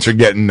Giants are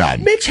getting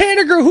none. Mitch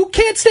Haniger, who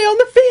can't stay on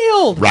the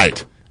field.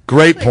 Right.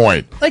 Great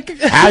point.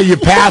 How are you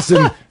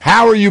passing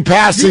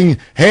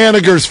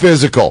Haniger's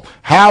physical?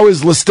 How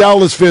is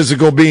LaStella's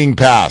physical being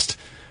passed?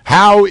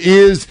 How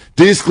is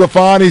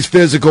DeSclafani's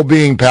physical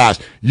being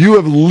passed? You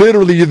have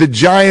literally, the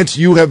Giants,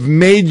 you have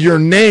made your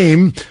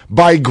name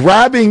by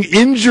grabbing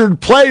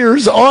injured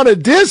players on a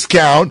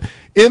discount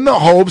in the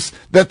hopes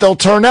that they'll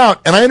turn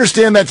out. And I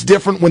understand that's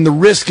different when the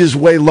risk is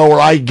way lower.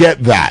 I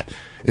get that.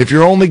 If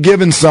you're only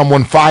giving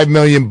someone $5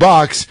 million,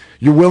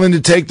 you're willing to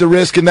take the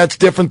risk, and that's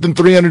different than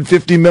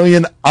 $350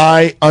 million.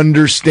 I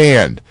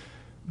understand.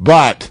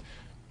 But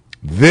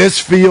this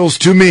feels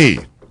to me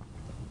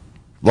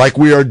like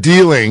we are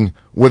dealing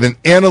with an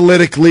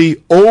analytically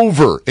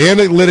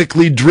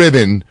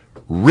driven,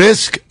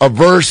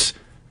 risk-averse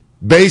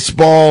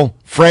baseball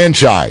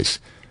franchise.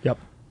 Yep.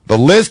 The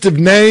list of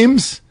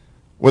names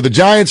where the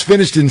Giants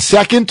finished in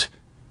second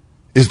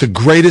is the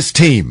greatest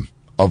team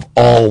of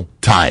all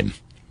time.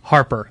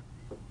 Harper,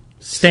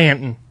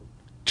 Stanton,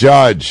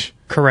 Judge,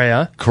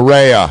 Correa,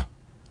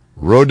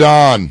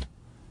 Rodon,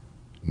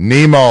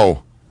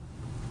 Nemo.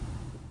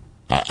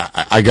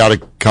 I got to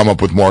come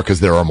up with more because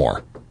there are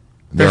more.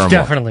 There's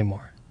definitely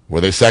more. Were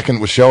they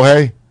second with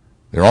Shohei?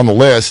 They're on the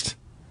list.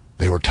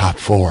 They were top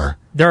 4.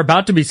 They're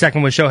about to be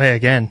second with Shohei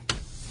again.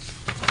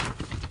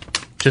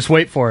 Just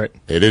wait for it.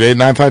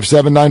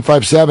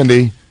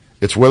 888-957-9570.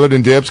 It's Willard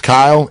and Dibs.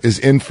 Kyle is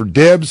in for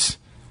Dibs.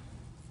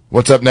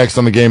 What's up next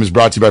on the game is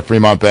brought to you by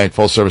Fremont Bank.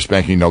 Full service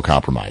banking, no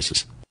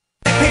compromises.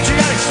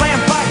 Patriotic slam,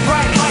 fight,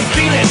 bright light,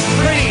 feeling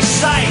pretty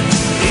sight.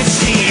 It's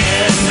the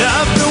end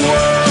of the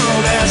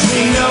world as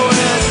we know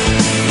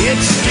it.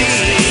 It's the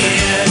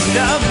end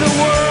of the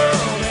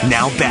world.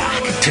 Now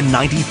back to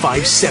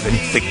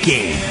 95.7 The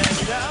Game.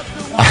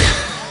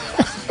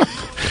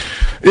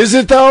 Is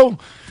it though?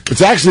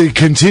 It's actually a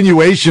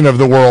continuation of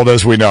the world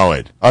as we know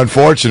it,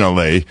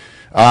 unfortunately.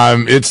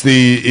 It's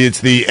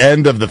the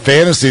end of the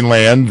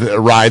Fantasyland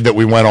ride that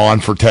we went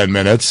on for 10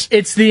 minutes.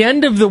 It's the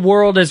end of the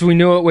world as we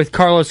knew it with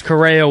Carlos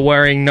Correa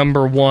wearing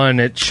number 1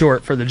 at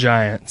short for the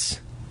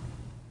Giants.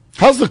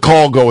 How's the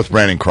call go with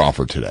Brandon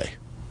Crawford today?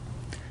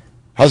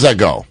 How's that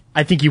go?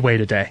 I think you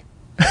wait a day.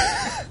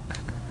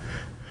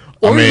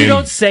 Or you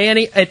don't say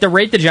any. At the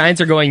rate the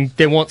Giants are going,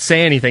 they won't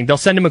say anything. They'll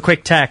send him a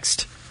quick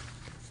text.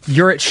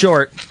 You're at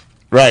short.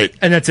 Right.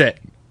 And that's it.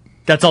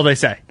 That's all they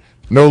say.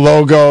 No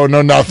logo,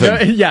 no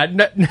nothing.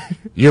 No.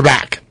 You're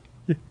back.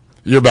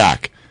 You're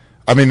back.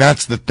 I mean,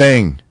 that's the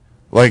thing.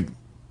 Like,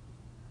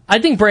 I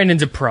think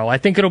Brandon's a pro. I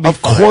think it'll be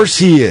fine. Of course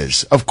he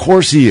is. Of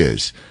course he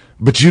is.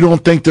 But you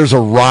don't think there's a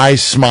wry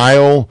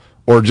smile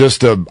or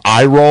just a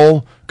eye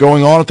roll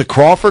going on at the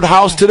Crawford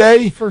house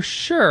today? For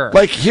sure.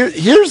 Like,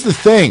 here's the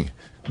thing.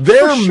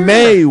 There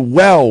may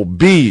well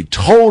be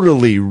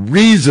totally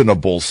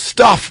reasonable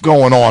stuff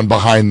going on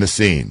behind the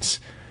scenes.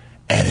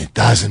 And it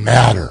doesn't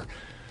matter.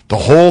 The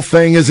whole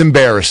thing is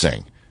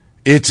embarrassing.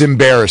 It's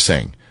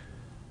embarrassing.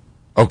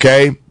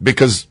 Okay?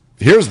 Because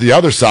here's the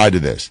other side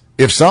of this.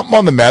 If something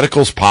on the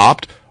medicals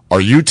popped, are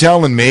you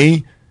telling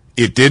me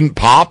it didn't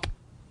pop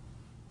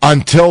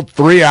until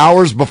 3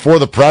 hours before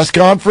the press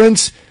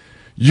conference?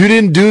 You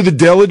didn't do the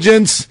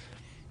diligence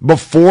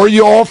before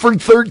you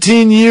offered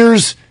 13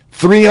 years,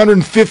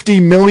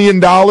 $350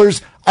 million?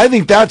 I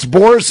think that's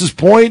Boris's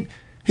point.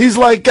 He's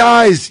like,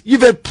 guys,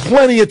 you've had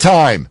plenty of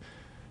time.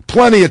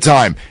 Plenty of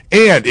time.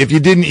 And if you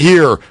didn't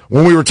hear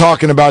when we were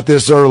talking about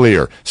this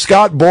earlier,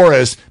 Scott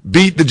Boras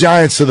beat the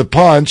Giants to the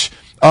punch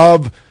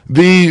of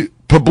the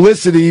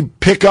publicity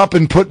pick up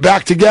and put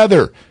back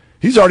together.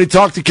 He's already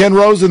talked to Ken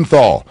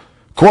Rosenthal.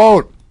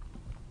 Quote,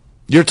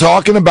 you're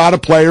talking about a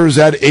player who's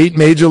had 8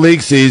 major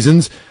league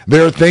seasons.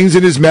 There are things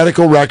in his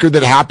medical record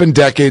that happened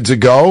decades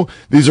ago.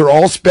 These are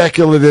all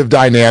speculative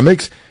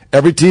dynamics.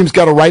 Every team's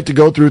got a right to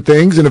go through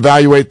things and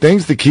evaluate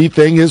things. The key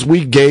thing is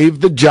we gave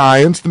the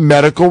Giants the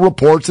medical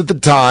reports at the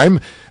time.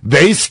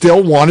 They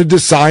still wanted to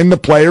sign the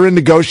player and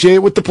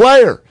negotiate with the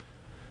player.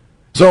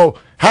 So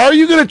how are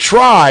you going to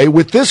try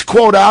with this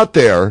quote out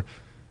there?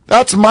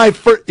 That's my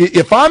first.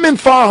 If I'm in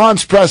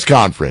Farhan's press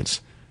conference,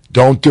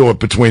 don't do it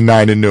between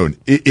 9 and noon.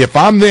 If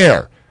I'm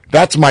there,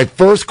 that's my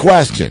first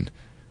question.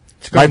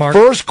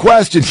 First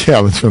question, yeah,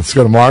 let's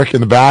go to Mark in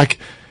the back.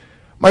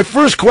 My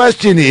first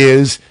question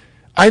is,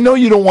 I know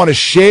you don't want to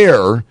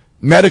share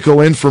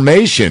medical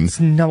information. That's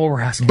not what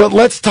we're asking. But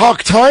let's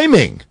talk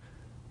timing.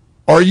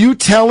 Are you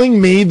telling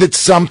me that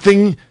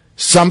something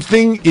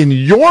in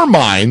your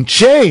mind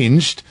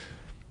changed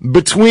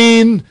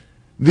between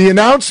the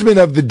announcement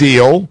of the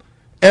deal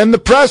and the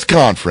press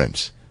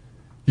conference?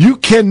 You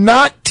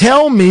cannot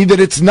tell me that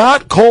it's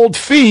not cold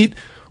feet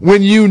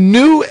when you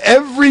knew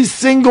every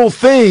single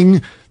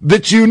thing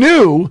that you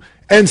knew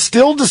and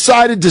still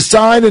decided to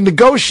sign and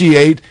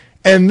negotiate.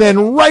 And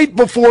then right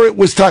before it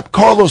was time,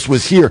 Carlos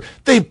was here.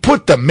 They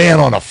put the man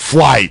on a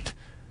flight.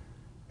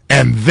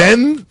 And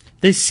then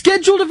they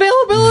scheduled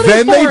availability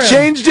Then for they him.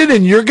 changed it,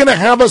 and you're going to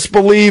have us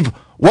believe,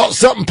 well,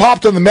 something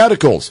popped on the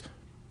medicals.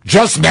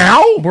 Just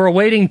now? We're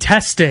awaiting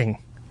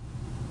testing.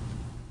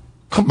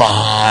 Come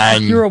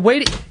on. You're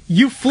awaiting.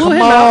 You flew Come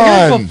him out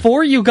here on.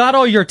 before you got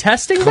all your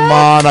testing Come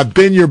back? on, I've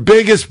been your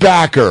biggest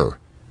backer.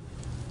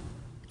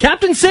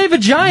 Captain Save a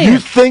Giant. You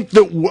think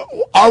that,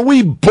 are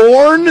we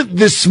born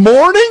this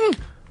morning?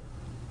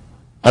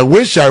 I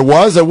wish I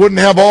was. I wouldn't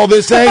have all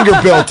this anger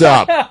built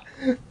up.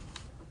 If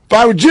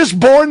I were just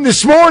born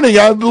this morning,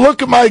 I'd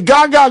look at my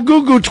Gaga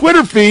Goo Goo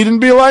Twitter feed and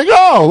be like,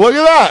 oh, look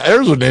at that.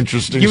 There's an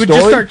interesting You would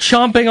story. just start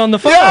chomping on the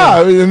phone.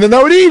 Yeah, and then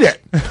I would eat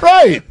it.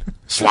 Right.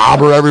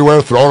 Slobber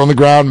everywhere, throw it on the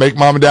ground, make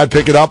mom and dad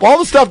pick it up. All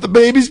the stuff that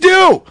babies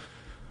do.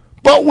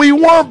 But we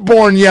weren't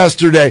born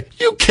yesterday.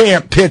 You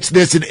can't pitch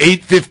this at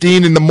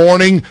 8:15 in the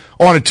morning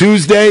on a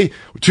Tuesday,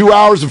 2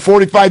 hours and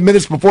 45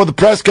 minutes before the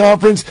press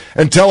conference,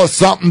 and tell us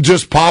something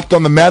just popped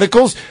on the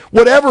medicals.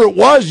 Whatever it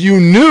was, you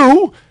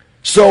knew.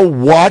 So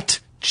what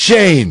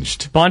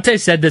changed? Bonte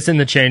said this in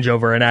the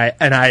changeover, and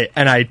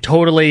I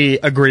totally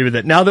agree with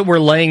it. Now that we're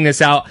laying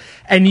this out,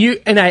 and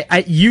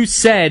you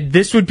said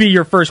this would be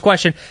your first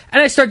question,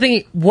 and I start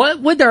thinking,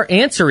 what would their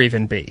answer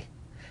even be?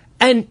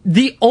 And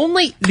the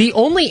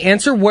only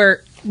answer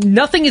where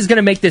nothing is going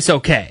to make this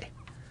okay.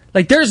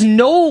 Like, there's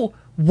no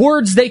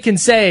words they can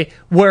say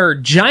where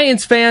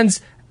Giants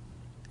fans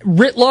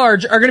writ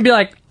large are going to be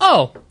like,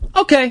 oh,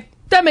 okay,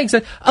 that makes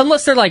sense.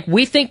 Unless they're like,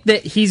 we think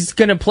that he's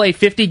going to play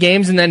 50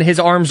 games and then his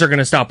arms are going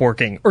to stop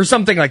working or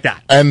something like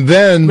that. And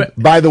then,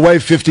 by the way,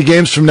 50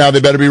 games from now, they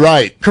better be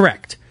right.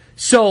 Correct.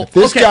 So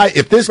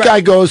if this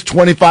guy goes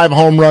 25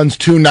 home runs,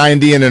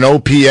 290, and an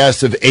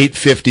OPS of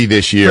 850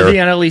 this year, for the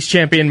NL East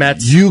champion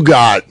Mets, you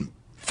got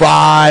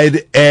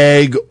fried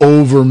egg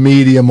over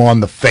medium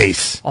on the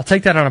face. I'll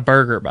take that on a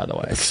burger, by the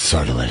way. It's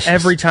so delicious.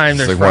 Every time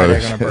there's fried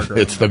egg on a burger.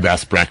 It's the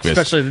best breakfast.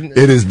 Especially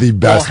it is the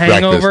best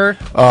hangover.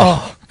 breakfast.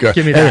 Oh, good.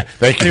 Give me that.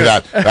 Thank you for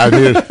that.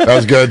 That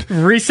was good.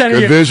 Recenter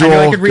good visual. I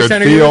know I could good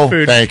recenter feel. you with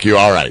food. Thank you.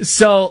 All right.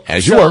 So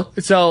as you were.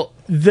 So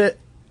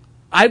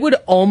I would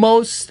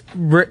almost,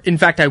 in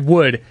fact, I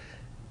would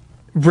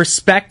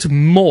respect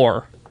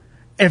more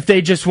if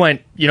they just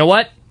went, you know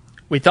what?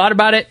 We thought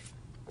about it,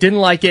 didn't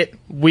like it,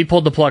 we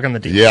pulled the plug on the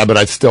deal. Yeah, but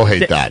I'd still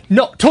hate that.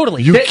 No,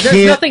 totally. You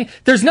can't,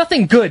 there's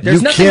nothing good.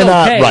 There's you nothing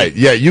cannot, okay. Right,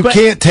 yeah, you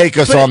can't take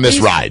us on this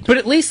ride. But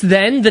at least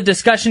then the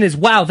discussion is,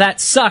 wow, that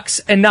sucks,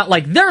 and not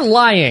like, they're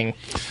lying.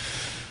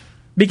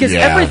 Because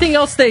everything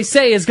else they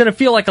say is going to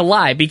feel like a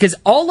lie. Because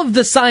all of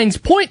the signs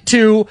point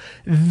to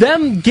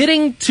them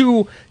getting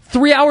to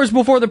 3 hours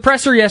before the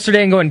presser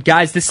yesterday and going,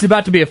 guys, this is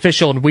about to be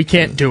official and we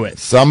can't do it.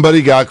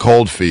 Somebody got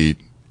cold feet,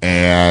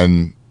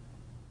 and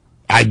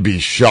I'd be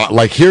shocked.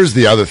 Like, here's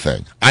the other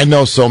thing. I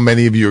know so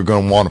many of you are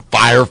going to want to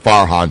fire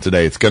Farhan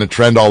today. It's going to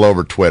trend all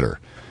over Twitter.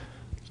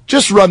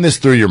 Just run this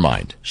through your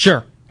mind.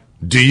 Sure.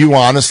 Do you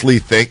honestly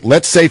think,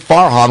 let's say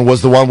Farhan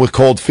was the one with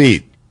cold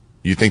feet.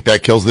 You think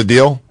that kills the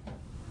deal?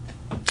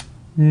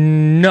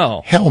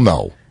 No. Hell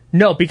no.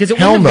 No, because it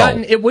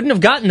wouldn't have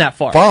gotten that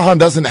far. Farhan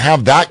doesn't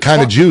have that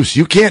kind of juice.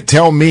 You can't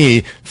tell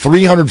me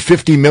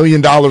 $350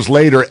 million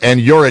later and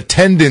your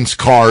attendance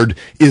card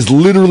is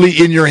literally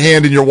in your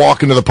hand and you're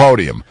walking to the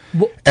podium.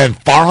 And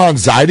Farhan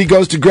Zaidi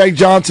goes to Greg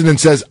Johnson and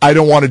says, I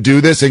don't want to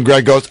do this. And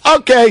Greg goes,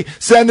 okay,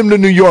 send him to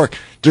New York.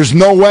 There's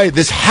no way.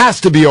 This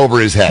has to be over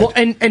his head. Well,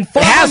 and Farhan,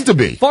 it has to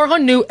be.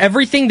 Farhan knew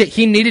everything that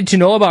he needed to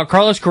know about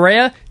Carlos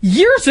Correa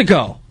years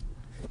ago.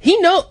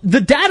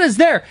 The data's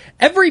there.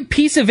 Every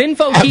piece of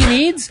info he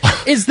needs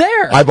is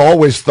there. I've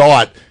always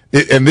thought,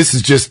 and this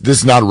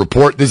is not a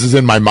report, this is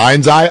in my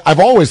mind's eye,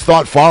 I've always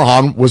thought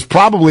Farhan was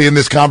probably in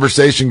this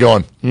conversation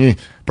going,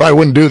 probably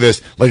wouldn't do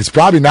this. Like, it's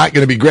probably not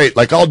going to be great.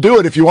 Like, I'll do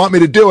it if you want me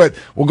to do it.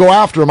 We'll go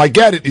after him. I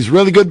get it. He's a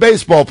really good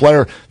baseball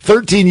player.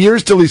 13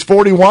 years till he's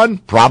 41?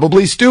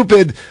 Probably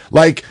stupid.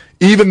 Like,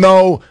 even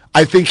though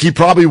I think he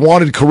probably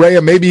wanted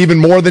Correa maybe even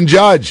more than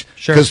Judge.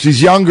 Sure. Because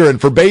he's younger and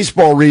for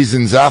baseball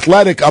reasons,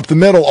 athletic, up the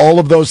middle, all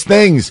of those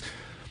things.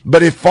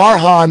 But if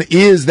Farhan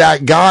is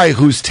that guy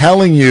who's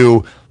telling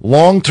you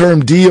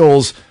long-term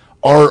deals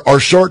are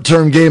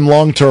short-term game,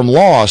 long-term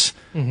loss,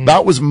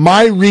 that was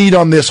my read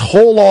on this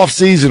whole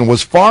offseason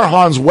was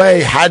Farhan's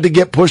way had to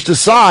get pushed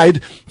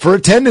aside for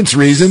attendance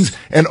reasons,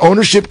 and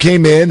ownership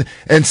came in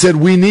and said,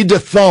 we need to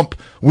thump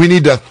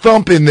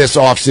in this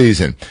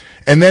offseason.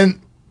 And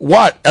then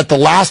what? At the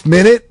last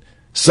minute,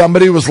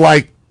 somebody was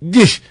like,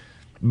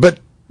 but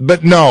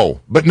no,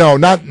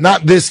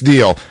 not this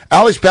deal.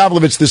 Alex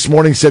Pavlovich this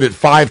morning said it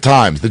 5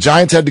 times. The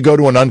Giants had to go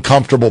to an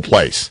uncomfortable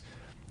place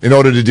in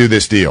order to do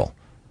this deal.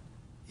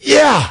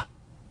 Yeah,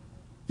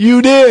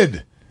 you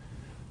did.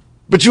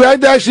 But you had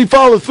to actually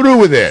follow through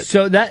with it.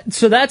 So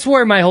that's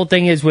where my whole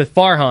thing is with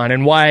Farhan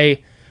and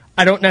why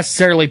I don't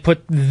necessarily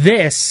put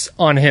this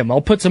on him.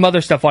 I'll put some other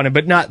stuff on him,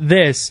 but not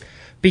this.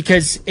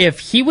 Because if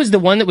he was the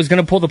one that was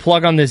going to pull the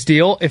plug on this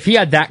deal, if he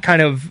had that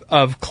kind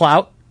of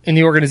clout in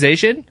the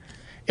organization,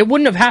 it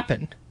wouldn't have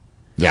happened.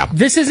 Yeah.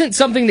 This isn't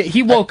something that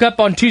he woke up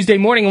on Tuesday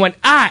morning and went,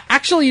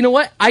 actually, you know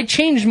what? I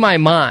changed my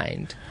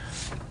mind.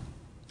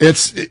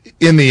 It's,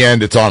 in the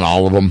end, it's on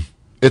all of them.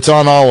 It's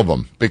on all of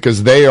them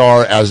because they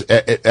are, as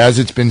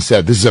it's been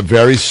said, this is a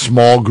very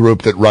small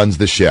group that runs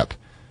the ship.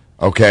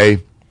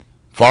 Okay?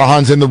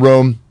 Farhan's in the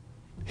room.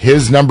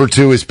 His number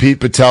 2 is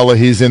Pete Patella.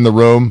 He's in the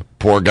room.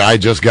 Poor guy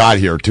just got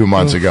here 2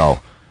 months ago.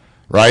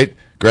 Right?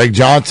 Greg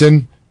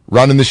Johnson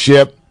running the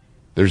ship.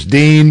 There's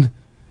Dean.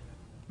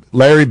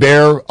 Larry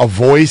Baer, a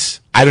voice.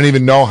 I don't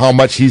even know how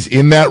much he's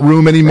in that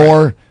room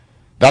anymore. Right.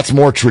 That's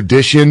more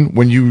tradition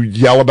when you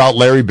yell about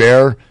Larry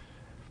Baer.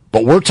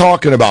 But we're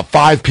talking about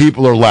 5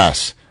 people or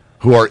less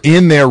who are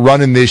in there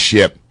running this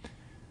ship,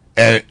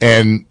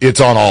 and it's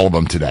on all of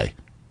them today.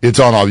 It's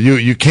on all.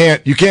 You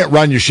can't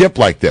run your ship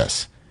like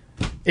this.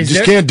 You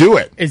just can't do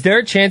it. Is there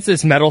a chance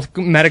this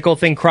medical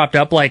thing cropped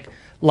up?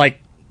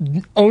 Like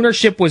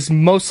ownership was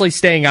mostly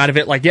staying out of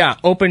it. Like, yeah,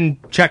 open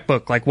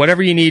checkbook, like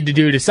whatever you need to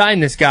do to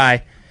sign this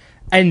guy.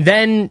 And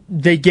then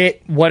they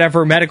get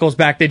whatever medicals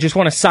back. They just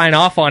want to sign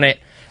off on it.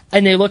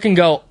 And they look and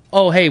go,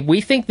 oh, hey,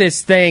 we think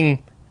this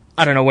thing,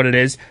 I don't know what it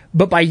is,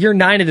 but by year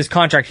 9 of this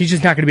contract, he's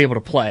just not going to be able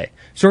to play.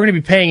 So we're going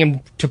to be paying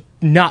him to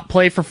not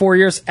play for 4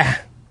 years.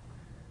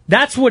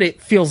 That's what it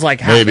feels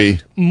like happened.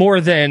 Maybe. More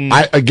than...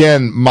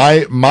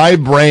 My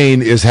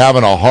brain is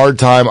having a hard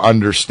time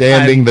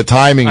understanding the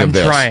timing of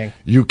this. I'm trying.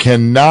 You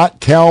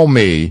cannot tell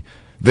me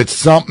that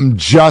something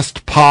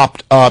just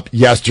popped up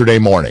yesterday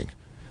morning.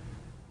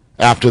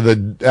 After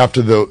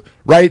the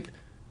right?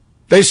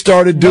 They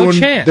started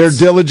doing their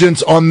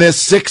diligence on this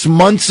 6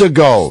 months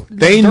ago.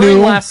 They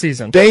knew last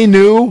season. They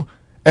knew,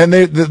 and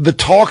the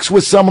talks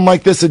with someone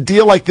like this, a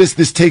deal like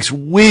this takes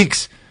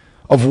weeks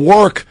of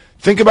work.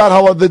 Think about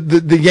how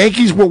the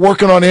Yankees were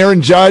working on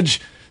Aaron Judge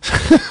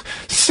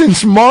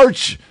since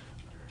March.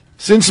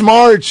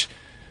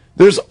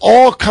 There's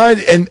all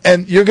kinds,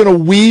 and you're going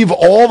to weave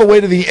all the way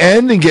to the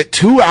end and get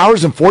 2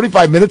 hours and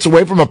 45 minutes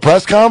away from a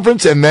press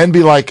conference and then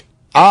be like,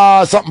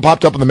 something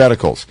popped up in the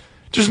medicals.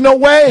 There's no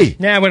way.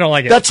 Nah, we don't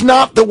like it. That's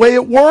not the way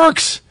it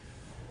works.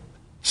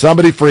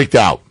 Somebody freaked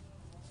out.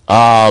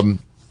 Paul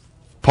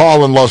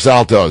in Los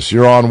Altos,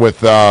 you're on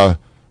with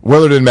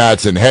Willard and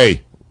Madsen.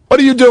 Hey, What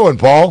are you doing,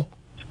 Paul?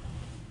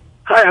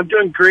 Hi, I'm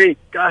doing great.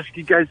 Gosh,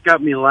 you guys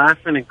got me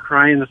laughing and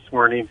crying this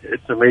morning.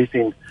 It's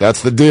amazing.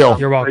 That's the deal.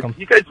 You're welcome.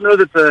 You guys know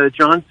that the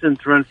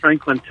Johnsons run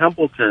Franklin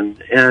Templeton,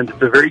 and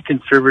it's a very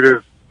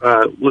conservative,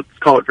 let's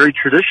call it very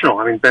traditional.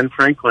 I mean, Ben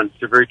Franklin's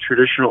a very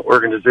traditional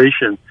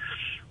organization.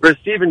 Whereas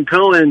Stephen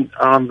Cohen,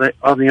 on the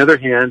other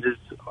hand, is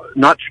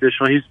not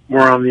traditional. He's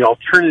more on the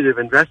alternative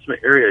investment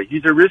area.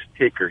 He's a risk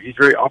taker. He's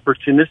very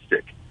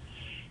opportunistic.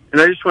 And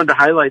I just wanted to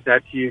highlight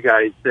that to you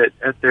guys, that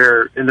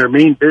in their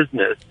main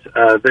business,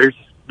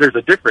 there's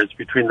a difference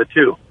between the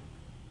two.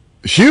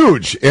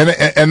 Huge.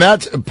 And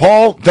that's,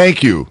 Paul,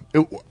 thank you.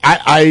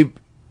 I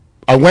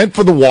went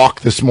for the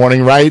walk this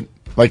morning, right?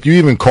 Like, you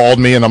even called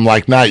me, and I'm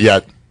like, not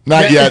yet.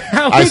 Not yet.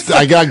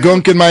 I got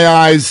gunk in my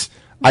eyes.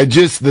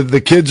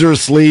 The kids are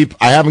asleep.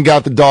 I haven't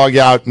got the dog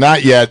out.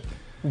 Not yet.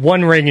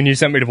 One ring and you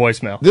sent me to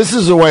voicemail. This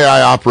is the way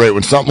I operate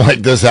when something like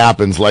this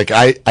happens. Like,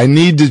 I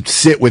need to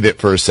sit with it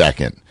for a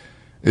second.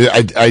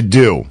 I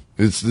do.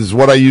 This is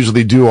what I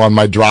usually do on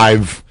my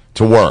drive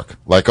to work.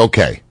 Like,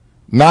 okay,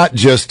 not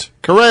just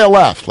Correa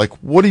left. Like,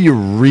 what do you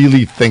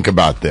really think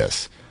about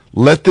this?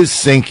 Let this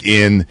sink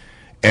in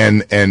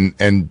and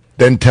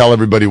then tell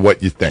everybody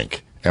what you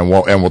think, and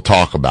we'll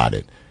talk about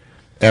it.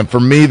 And for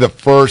me, the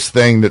first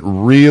thing that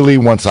really,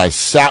 once I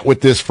sat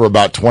with this for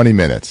about 20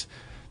 minutes,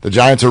 the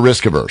Giants are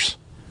risk averse.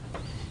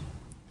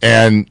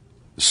 And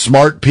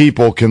smart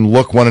people can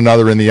look one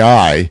another in the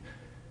eye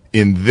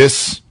in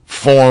this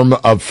form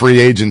of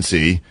free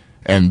agency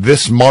and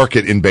this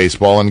market in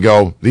baseball and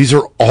go, these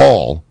are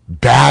all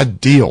bad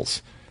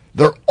deals.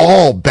 They're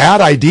all bad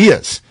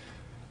ideas.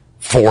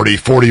 40,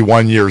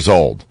 41 years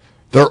old.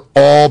 They're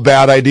all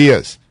bad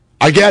ideas.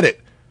 I get it.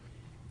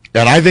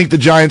 And I think the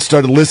Giants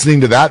started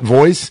listening to that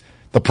voice.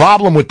 The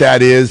problem with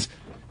that is,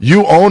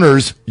 you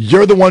owners,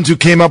 you're the ones who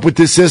came up with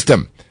this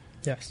system.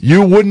 Yes.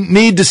 You wouldn't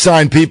need to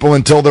sign people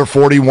until they're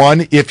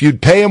 41 if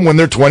you'd pay them when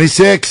they're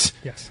 26.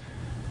 Yes.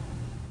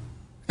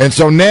 And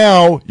so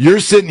now you're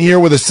sitting here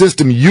with a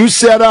system you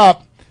set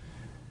up,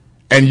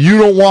 and you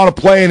don't want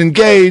to play and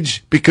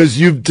engage because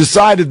you've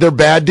decided they're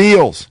bad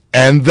deals.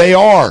 And they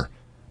are.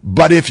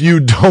 But if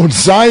you don't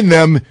sign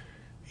them,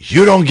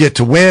 you don't get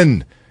to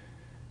win.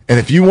 And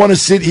if you want to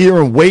sit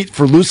here and wait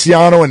for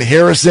Luciano and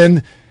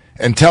Harrison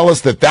and tell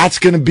us that that's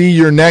going to be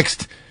your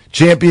next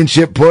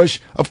championship push,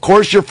 of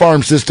course your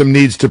farm system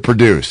needs to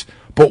produce.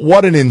 But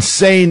what an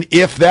insane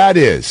if that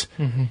is.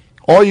 Mm-hmm.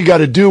 All you got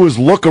to do is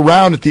look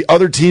around at the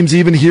other teams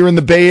even here in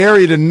the Bay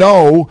Area to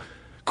know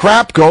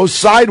crap goes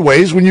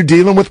sideways when you're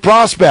dealing with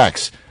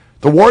prospects.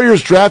 The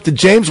Warriors drafted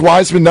James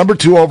Wiseman, number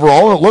 2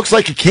 overall, and it looks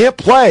like he can't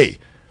play.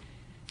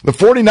 The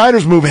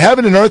 49ers move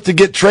heaven and earth to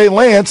get Trey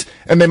Lance,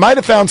 and they might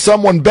have found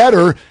someone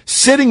better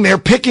sitting there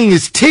picking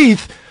his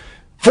teeth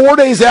 4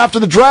 days after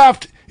the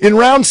draft in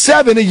round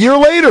 7 a year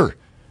later.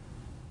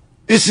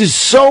 This is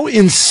so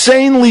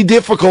insanely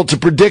difficult to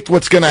predict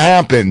what's going to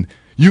happen.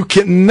 You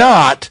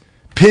cannot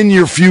pin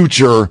your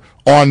future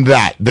on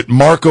that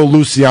Marco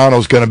Luciano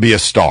is going to be a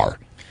star.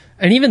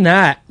 And even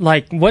that,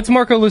 like, what's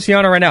Marco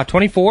Luciano right now,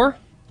 24?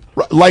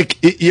 Like,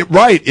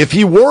 right. If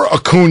he were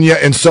Acuna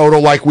and Soto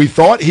like we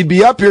thought, he'd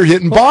be up here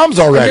hitting bombs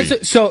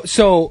already.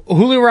 So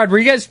Julio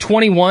Rodriguez,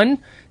 21,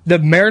 the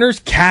Mariners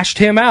cashed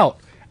him out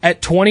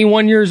at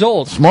 21 years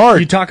old. Smart.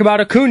 You talk about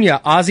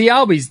Acuna, Ozzie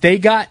Albies. They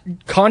got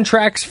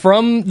contracts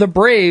from the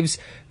Braves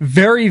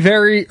very,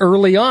 very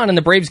early on, and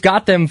the Braves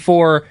got them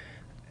for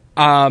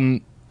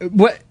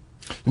what?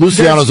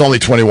 Luciano's only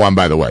 21,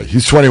 by the way.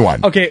 He's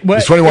 21. Okay,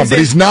 he's 21, but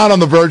he's not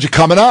on the verge of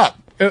coming up.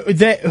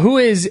 Who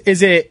is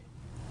it?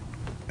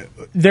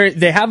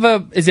 They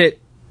have is it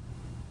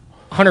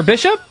Hunter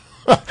Bishop?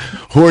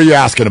 Who are you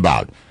asking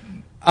about?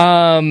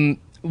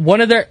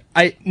 One of their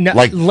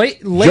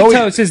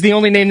Latos is the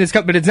only name that's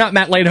come, but it's not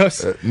Matt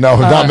Latos. No,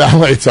 not Matt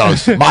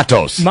Latos.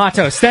 Matos.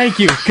 Matos. Thank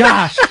you.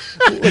 Gosh,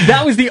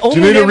 that was the only.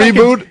 Do you need a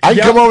reboot? I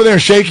can come over there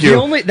and shake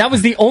you. That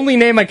was the only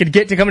name I could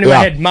get to come into my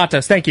head.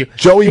 Matos. Thank you.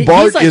 Joey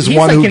Bart is he's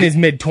one like who in his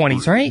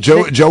mid-20s, right?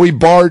 Joey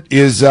Bart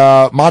is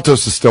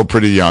Matos is still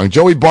pretty young.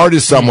 Joey Bart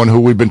is someone who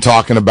we've been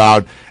talking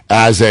about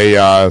as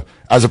a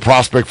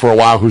prospect for a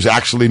while, who's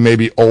actually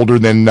maybe older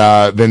than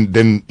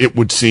it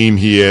would seem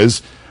he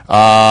is.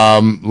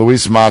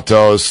 Luis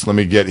Matos, let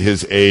me get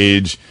his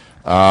age.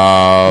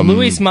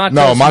 Luis Matos.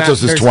 No,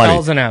 Matos is 20.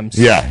 L's and M's.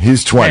 Yeah,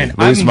 he's 20. Man,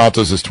 Luis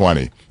Matos is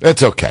 20.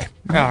 That's okay.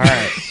 All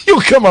right. You'll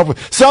come up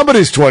with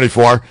somebody's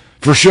 24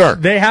 for sure.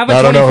 They have a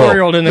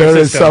 24-year-old in their system.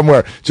 There is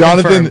somewhere.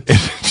 Jonathan.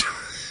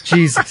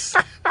 Jesus.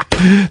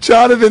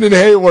 Jonathan in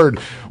Hayward.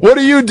 What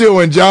are you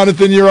doing,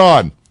 Jonathan? You're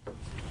on.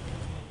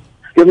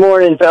 Good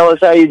morning, fellas.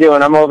 How you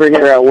doing? I'm over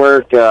here at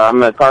work.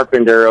 I'm a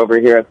carpenter over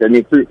here at the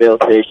new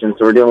Fruitvale station,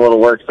 so we're doing a little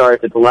work. Sorry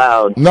if it's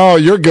loud. No,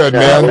 you're good,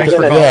 man. Thanks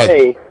for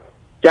calling.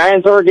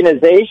 Giants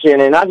organization,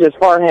 and not just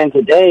Farhan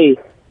today,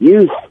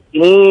 you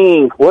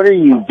stink. What are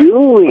you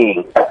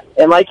doing?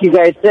 And like you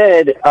guys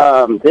said,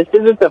 this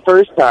isn't the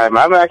first time.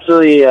 I'm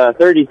actually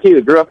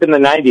 32, grew up in the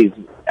 90s.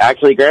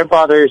 Actually,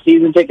 grandfather,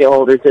 season ticket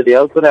holder to the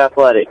Oakland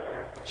Athletics.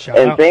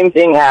 And same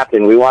thing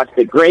happened. We watched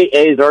a great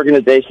A's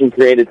organization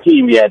create a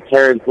team. You had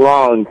Terrence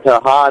Long,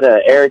 Tejada,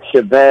 Eric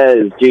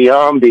Chavez,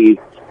 Giambi.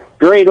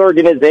 Great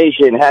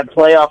organization, had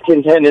playoff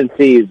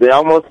contendencies. They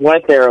almost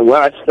went there and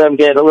watched them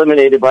get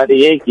eliminated by the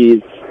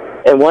Yankees.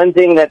 And one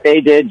thing that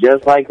they did,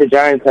 just like the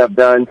Giants have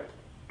done,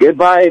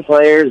 goodbye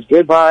players,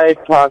 goodbye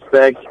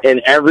prospects,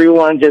 and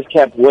everyone just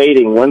kept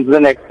waiting. When's the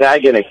next guy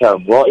going to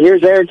come? Well,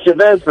 here's Eric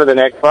Chavez for the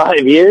next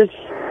 5 years.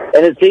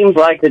 And it seems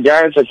like the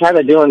Giants are kind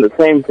of doing the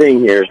same thing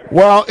here.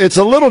 Well, it's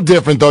a little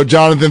different, though,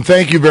 Jonathan.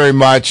 Thank you very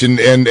much,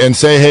 and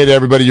say hey to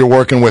everybody you're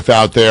working with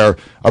out there.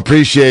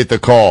 Appreciate the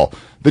call.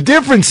 The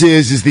difference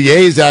is the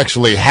A's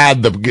actually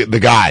had the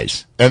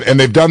guys, and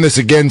they've done this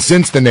again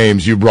since the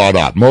names you brought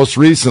up. Most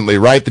recently,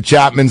 right? The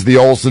Chapmans, the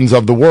Olsons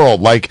of the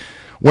world. Like,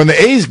 when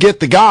the A's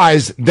get the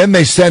guys, then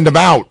they send them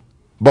out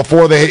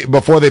before they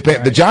pay.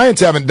 Right. The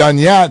Giants haven't done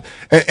yet,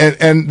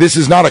 and this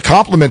is not a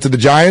compliment to the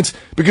Giants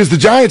because the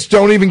Giants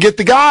don't even get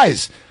the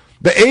guys.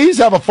 The A's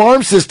have a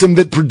farm system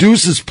that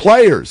produces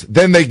players,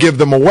 then they give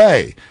them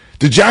away.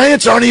 The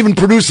Giants aren't even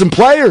producing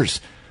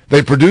players.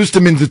 They produced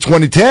them into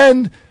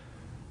 2010,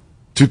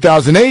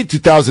 2008,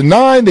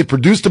 2009. They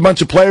produced a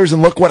bunch of players,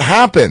 and look what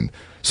happened.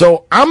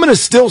 So I'm going to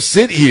still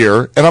sit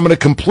here, and I'm going to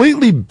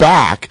completely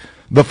back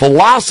the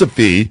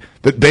philosophy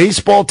that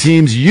baseball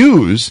teams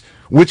use,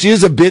 which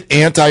is a bit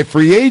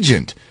anti-free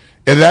agent.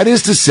 And that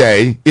is to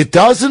say, it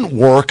doesn't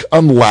work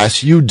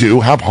unless you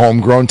do have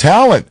homegrown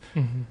talent.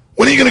 Mm-hmm.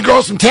 When are you going to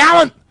grow some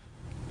talent?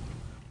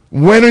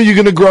 When are you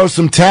going to grow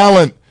some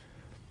talent?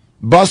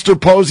 Buster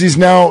Posey's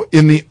now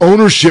in the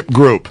ownership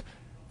group.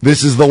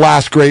 This is the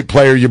last great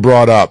player you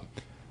brought up.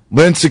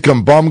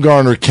 Lincecum,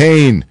 Bumgarner,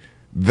 Kane.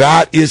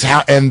 That is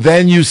how, and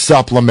then you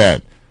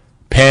supplement.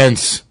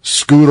 Pence,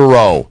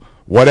 Scutaro,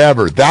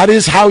 whatever. That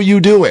is how you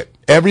do it.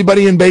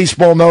 Everybody in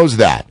baseball knows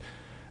that.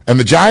 And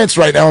the Giants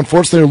right now,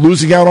 unfortunately, are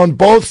losing out on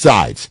both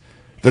sides.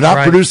 They're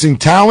not producing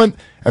talent,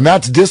 and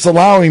that's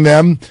disallowing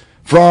them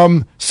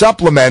from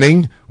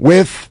supplementing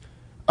with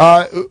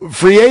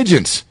free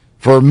agents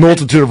for a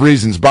multitude of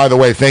reasons. By the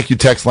way, thank you,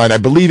 text line. I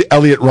believe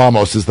Elliot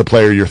Ramos is the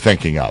player you're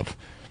thinking of.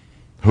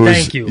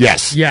 Thank you.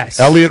 Yes.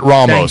 Elliot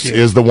Ramos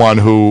is the one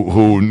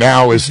who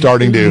now is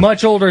starting to...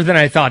 Much older than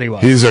I thought he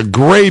was. He's a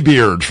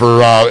graybeard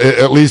for,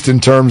 at least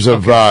in terms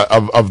of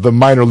the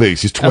minor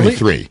leagues. He's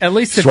 23. At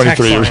least the text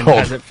line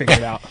has it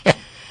figured out.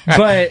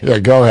 But yeah,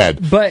 go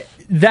ahead. But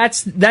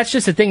that's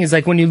just the thing is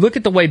like when you look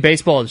at the way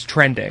baseball is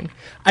trending,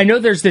 I know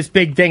there's this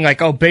big thing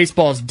like, oh,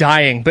 baseball is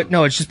dying, but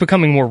no, it's just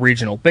becoming more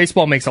regional.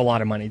 Baseball makes a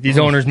lot of money. These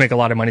owners make a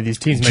lot of money. These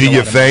teams make a lot of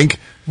money. Do you think?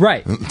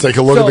 Right. Take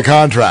a look at the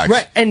contracts.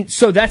 Right. And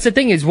so that's the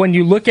thing is when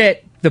you look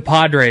at the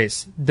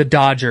Padres, the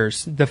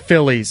Dodgers, the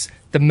Phillies,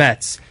 the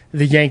Mets,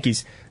 the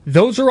Yankees,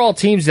 those are all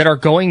teams that are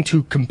going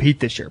to compete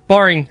this year,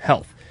 barring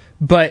health.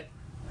 But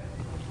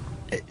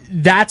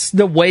that's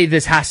the way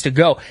this has to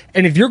go.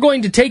 And if you're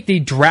going to take the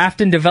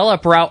draft and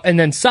develop route and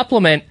then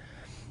supplement,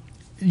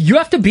 you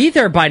have to be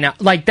there by now.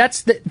 Like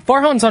that's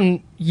Farhan's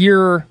on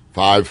year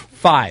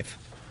 5,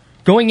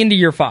 going into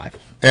year 5.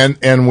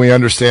 And we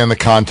understand the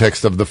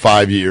context of the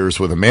 5 years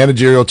with a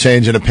managerial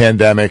change and a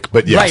pandemic,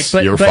 but yes,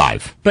 right, year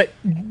 5. But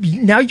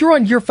now you're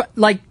on year 5.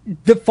 Like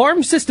the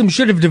farm system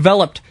should have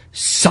developed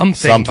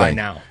something by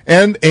now.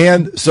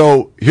 And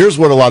so here's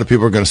what a lot of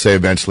people are going to say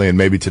eventually, and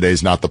maybe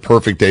today's not the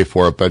perfect day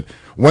for it, but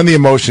when the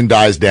emotion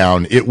dies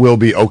down, it will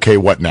be, okay,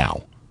 what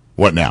now?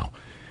 What now?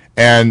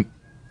 And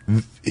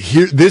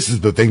here, this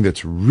is the thing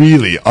that's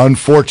really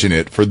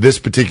unfortunate for this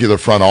particular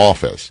front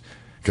office.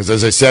 Because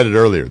as I said it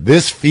earlier,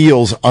 this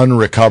feels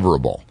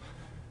unrecoverable.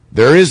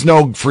 There is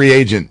no free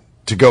agent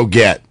to go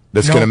get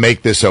that's going to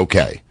make this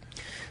okay.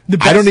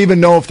 I don't even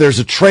know if there's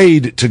a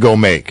trade to go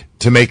make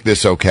to make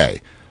this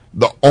okay.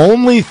 The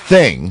only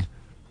thing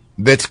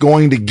that's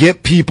going to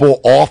get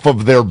people off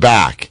of their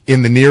back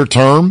in the near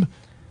term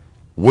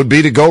would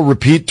be to go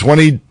repeat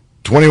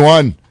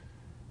 2021.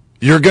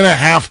 You're going to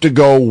have to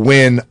go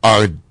win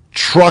a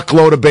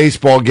truckload of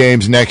baseball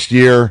games next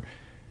year,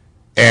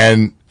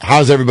 and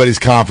how's everybody's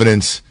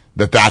confidence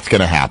that that's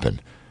going to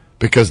happen?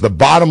 Because the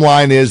bottom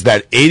line is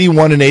that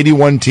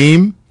 81-81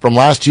 team from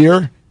last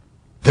year,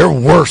 they're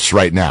worse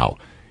right now.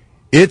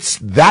 It's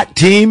that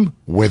team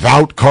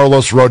without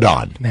Carlos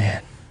Rodon.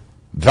 Man.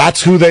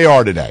 That's who they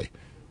are today.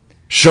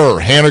 Sure,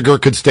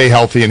 Haniger could stay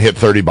healthy and hit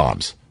 30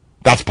 bombs.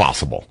 That's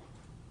possible.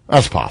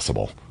 That's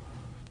possible.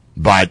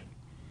 But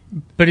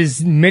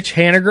is Mitch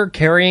Haniger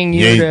carrying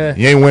you to...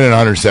 You ain't winning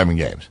 107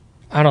 games.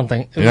 I don't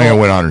think... You're not going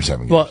to win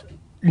 107 games. Well,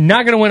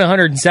 not going to win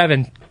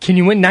 107. Can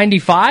you win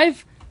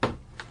 95?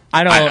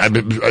 I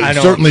don't.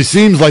 It certainly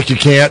seems like you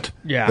can't.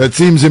 Yeah. That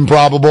seems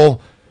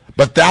improbable.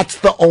 But that's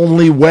the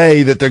only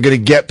way that they're going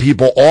to get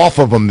people off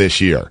of them this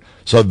year.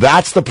 So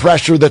that's the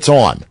pressure that's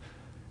on.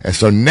 And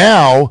so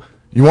now,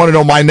 you want to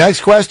know my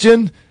next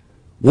question?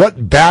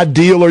 What bad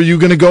deal are you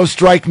going to go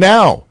strike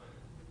now?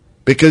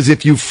 Because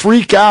if you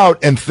freak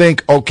out and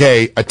think,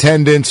 okay,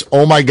 attendance,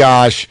 oh my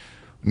gosh,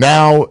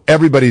 now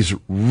everybody's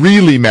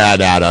really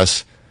mad at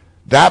us,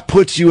 that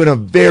puts you in a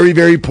very,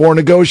 very poor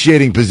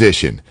negotiating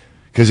position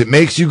because it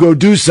makes you go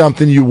do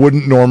something you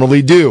wouldn't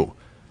normally do.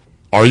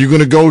 Are you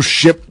going to go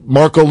ship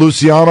Marco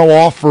Luciano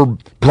off for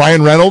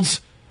Brian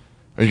Reynolds?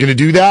 Are you going to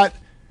do that?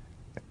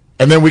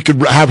 And then we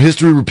could have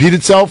history repeat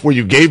itself where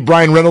you gave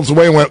Brian Reynolds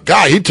away and went,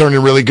 God, he turned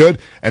in really good.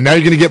 And now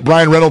you're going to get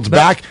Brian Reynolds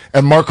back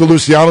and Marco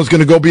Luciano's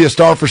going to go be a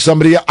star for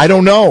somebody. I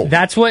don't know.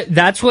 That's what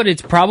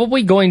it's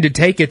probably going to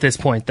take at this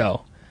point,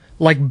 though.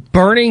 Like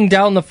burning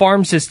down the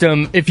farm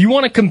system if you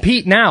want to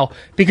compete now.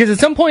 Because at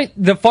some point,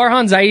 the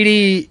Farhan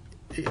Zaidi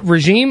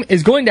regime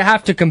is going to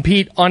have to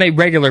compete on a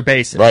regular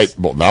basis. Right.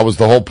 Well, that was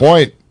the whole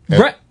point.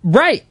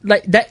 Right.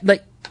 Like that.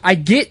 Like I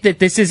get that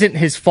this isn't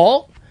his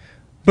fault,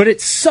 but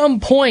at some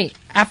point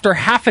after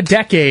half a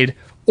decade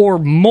or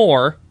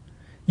more,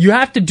 you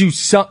have to do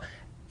some.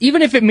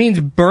 Even if it means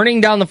burning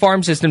down the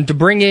farm system to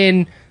bring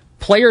in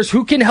players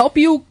who can help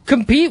you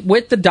compete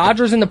with the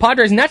Dodgers and the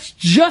Padres, and that's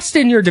just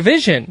in your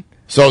division.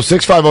 So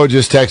 650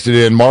 just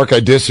texted in, Mark,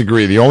 I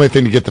disagree. The only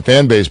thing to get the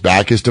fan base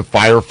back is to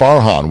fire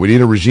Farhan. We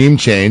need a regime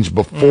change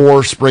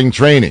before spring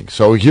training.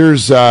 So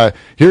here's the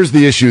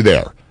issue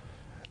there.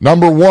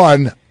 Number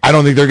one, I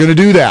don't think they're going to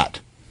do that.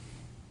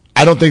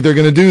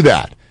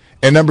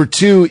 And number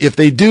two, if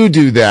they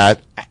do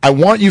that, I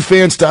want you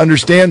fans to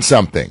understand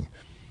something.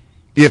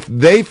 If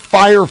they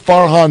fire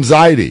Farhan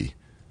Zaidi,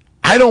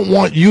 I don't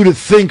want you to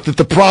think that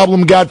the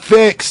problem got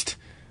fixed.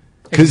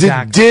 Because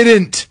it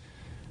didn't.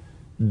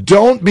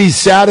 Don't be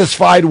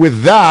satisfied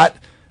with that,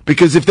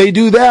 because if they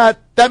do that,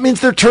 that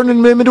means they're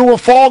turning him into a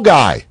fall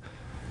guy.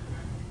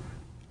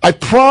 I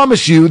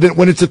promise you that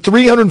when it's a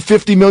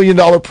 $350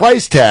 million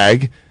price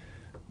tag,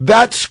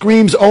 that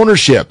screams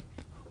ownership.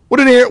 What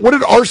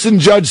did Arson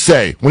Judge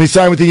say when he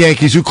signed with the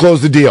Yankees? Who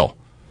closed the deal?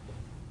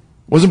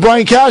 Wasn't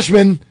Brian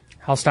Cashman?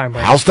 Hal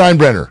Steinbrenner. Hal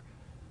Steinbrenner.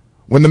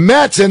 When the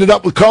Mets ended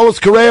up with Carlos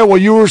Correa while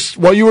you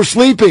were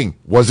sleeping,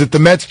 was it the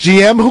Mets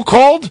GM who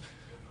called?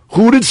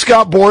 Who did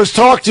Scott Boras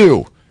talk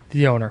to?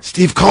 The owner.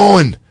 Steve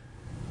Cohen.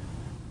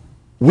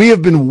 We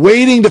have been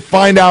waiting to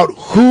find out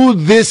who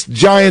this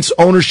Giants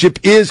ownership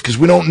is because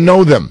we don't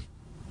know them.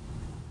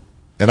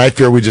 And I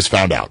fear we just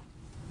found out.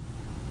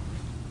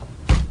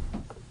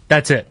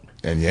 That's it.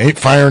 And you ain't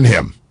firing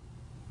him.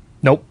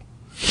 Nope.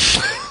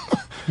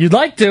 You'd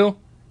like to.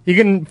 You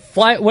can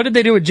fly. What did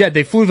they do with Jed?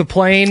 They flew the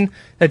plane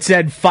that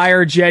said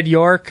fire Jed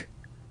York.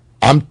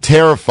 I'm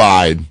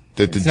terrified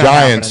that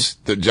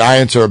the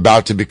Giants are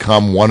about to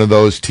become one of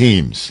those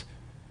teams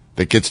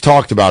that gets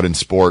talked about in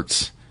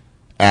sports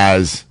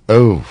as,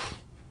 oh,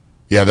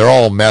 yeah, they're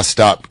all messed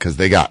up because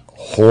they got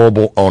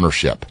horrible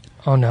ownership.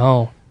 Oh,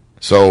 no.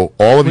 So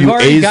all of you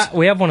A's,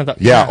 we have one of those.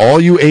 Yeah,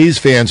 all you A's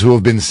fans who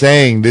have been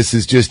saying this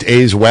is just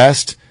A's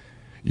West,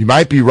 you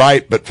might be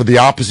right, but for the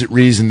opposite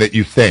reason that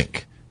you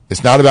think.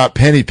 It's not about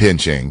penny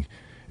pinching.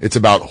 It's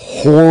about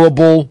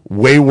horrible,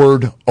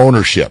 wayward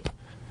ownership.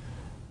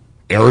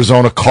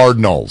 Arizona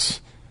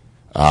Cardinals,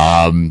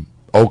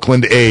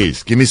 Oakland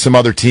A's. Give me some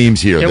other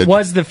teams here. It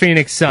was the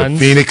Phoenix Suns.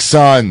 The Phoenix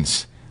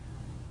Suns.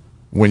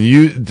 When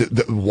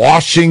the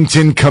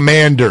Washington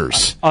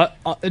Commanders.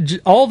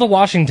 All the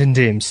Washington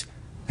teams.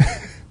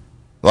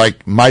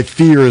 Like, my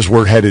fear is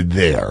we're headed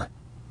there.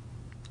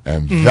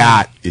 And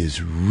that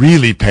is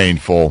really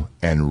painful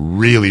and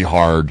really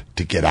hard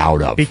to get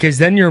out of. Because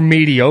then you're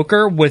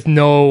mediocre with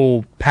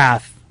no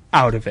path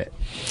out of it.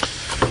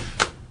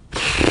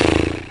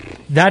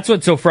 That's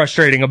what's so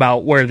frustrating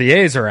about where the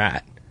A's are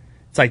at.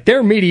 It's like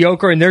they're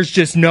mediocre and there's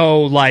just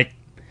no,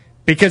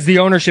 because the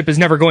ownership is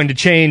never going to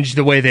change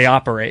the way they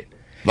operate.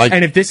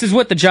 And if this is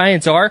what the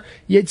Giants are,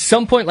 at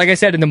some point, like I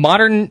said, in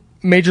modern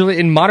Major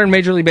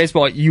League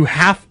Baseball, you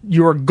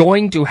are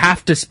going to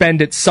have to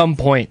spend at some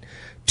point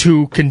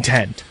to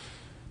contend.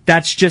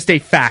 That's just a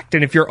fact.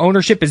 And if your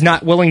ownership is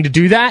not willing to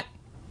do that,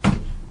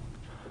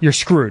 you're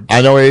screwed.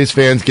 I know A's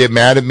fans get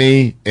mad at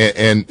me,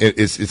 and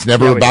it's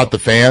never about the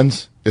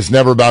fans. It's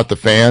never about the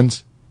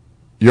fans.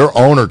 Your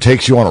owner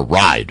takes you on a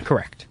ride.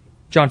 Correct.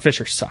 John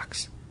Fisher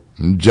sucks.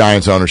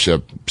 Giants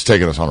ownership is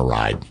taking us on a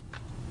ride.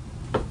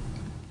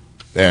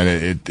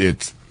 And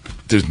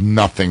there's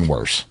nothing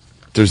worse.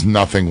 There's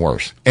nothing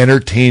worse.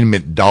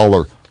 Entertainment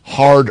dollar,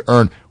 hard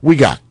earned. We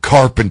got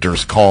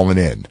carpenters calling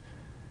in.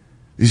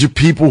 These are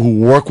people who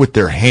work with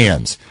their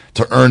hands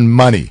to earn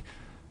money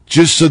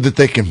just so that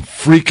they can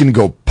freaking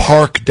go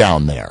park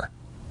down there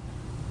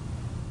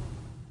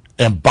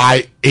and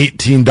buy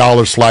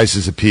 $18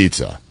 slices of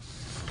pizza.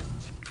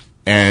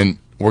 And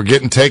we're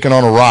getting taken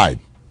on a ride.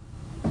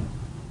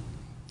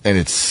 And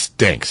it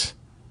stinks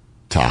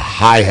to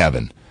high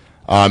heaven.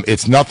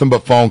 It's nothing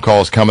but phone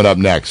calls coming up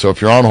next. So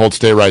if you're on hold,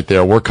 stay right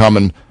there. We're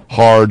coming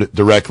hard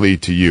directly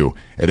to you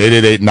at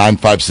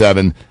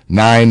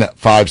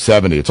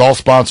 888-957-9570. It's all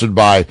sponsored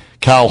by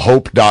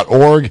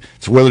calhope.org.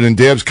 It's Willard and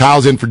Dibbs.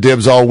 Kyle's in for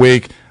Dibbs all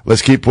week.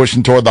 Let's keep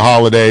pushing toward the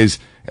holidays,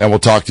 and we'll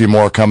talk to you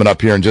more coming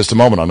up here in just a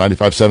moment on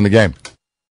 95.7 The Game.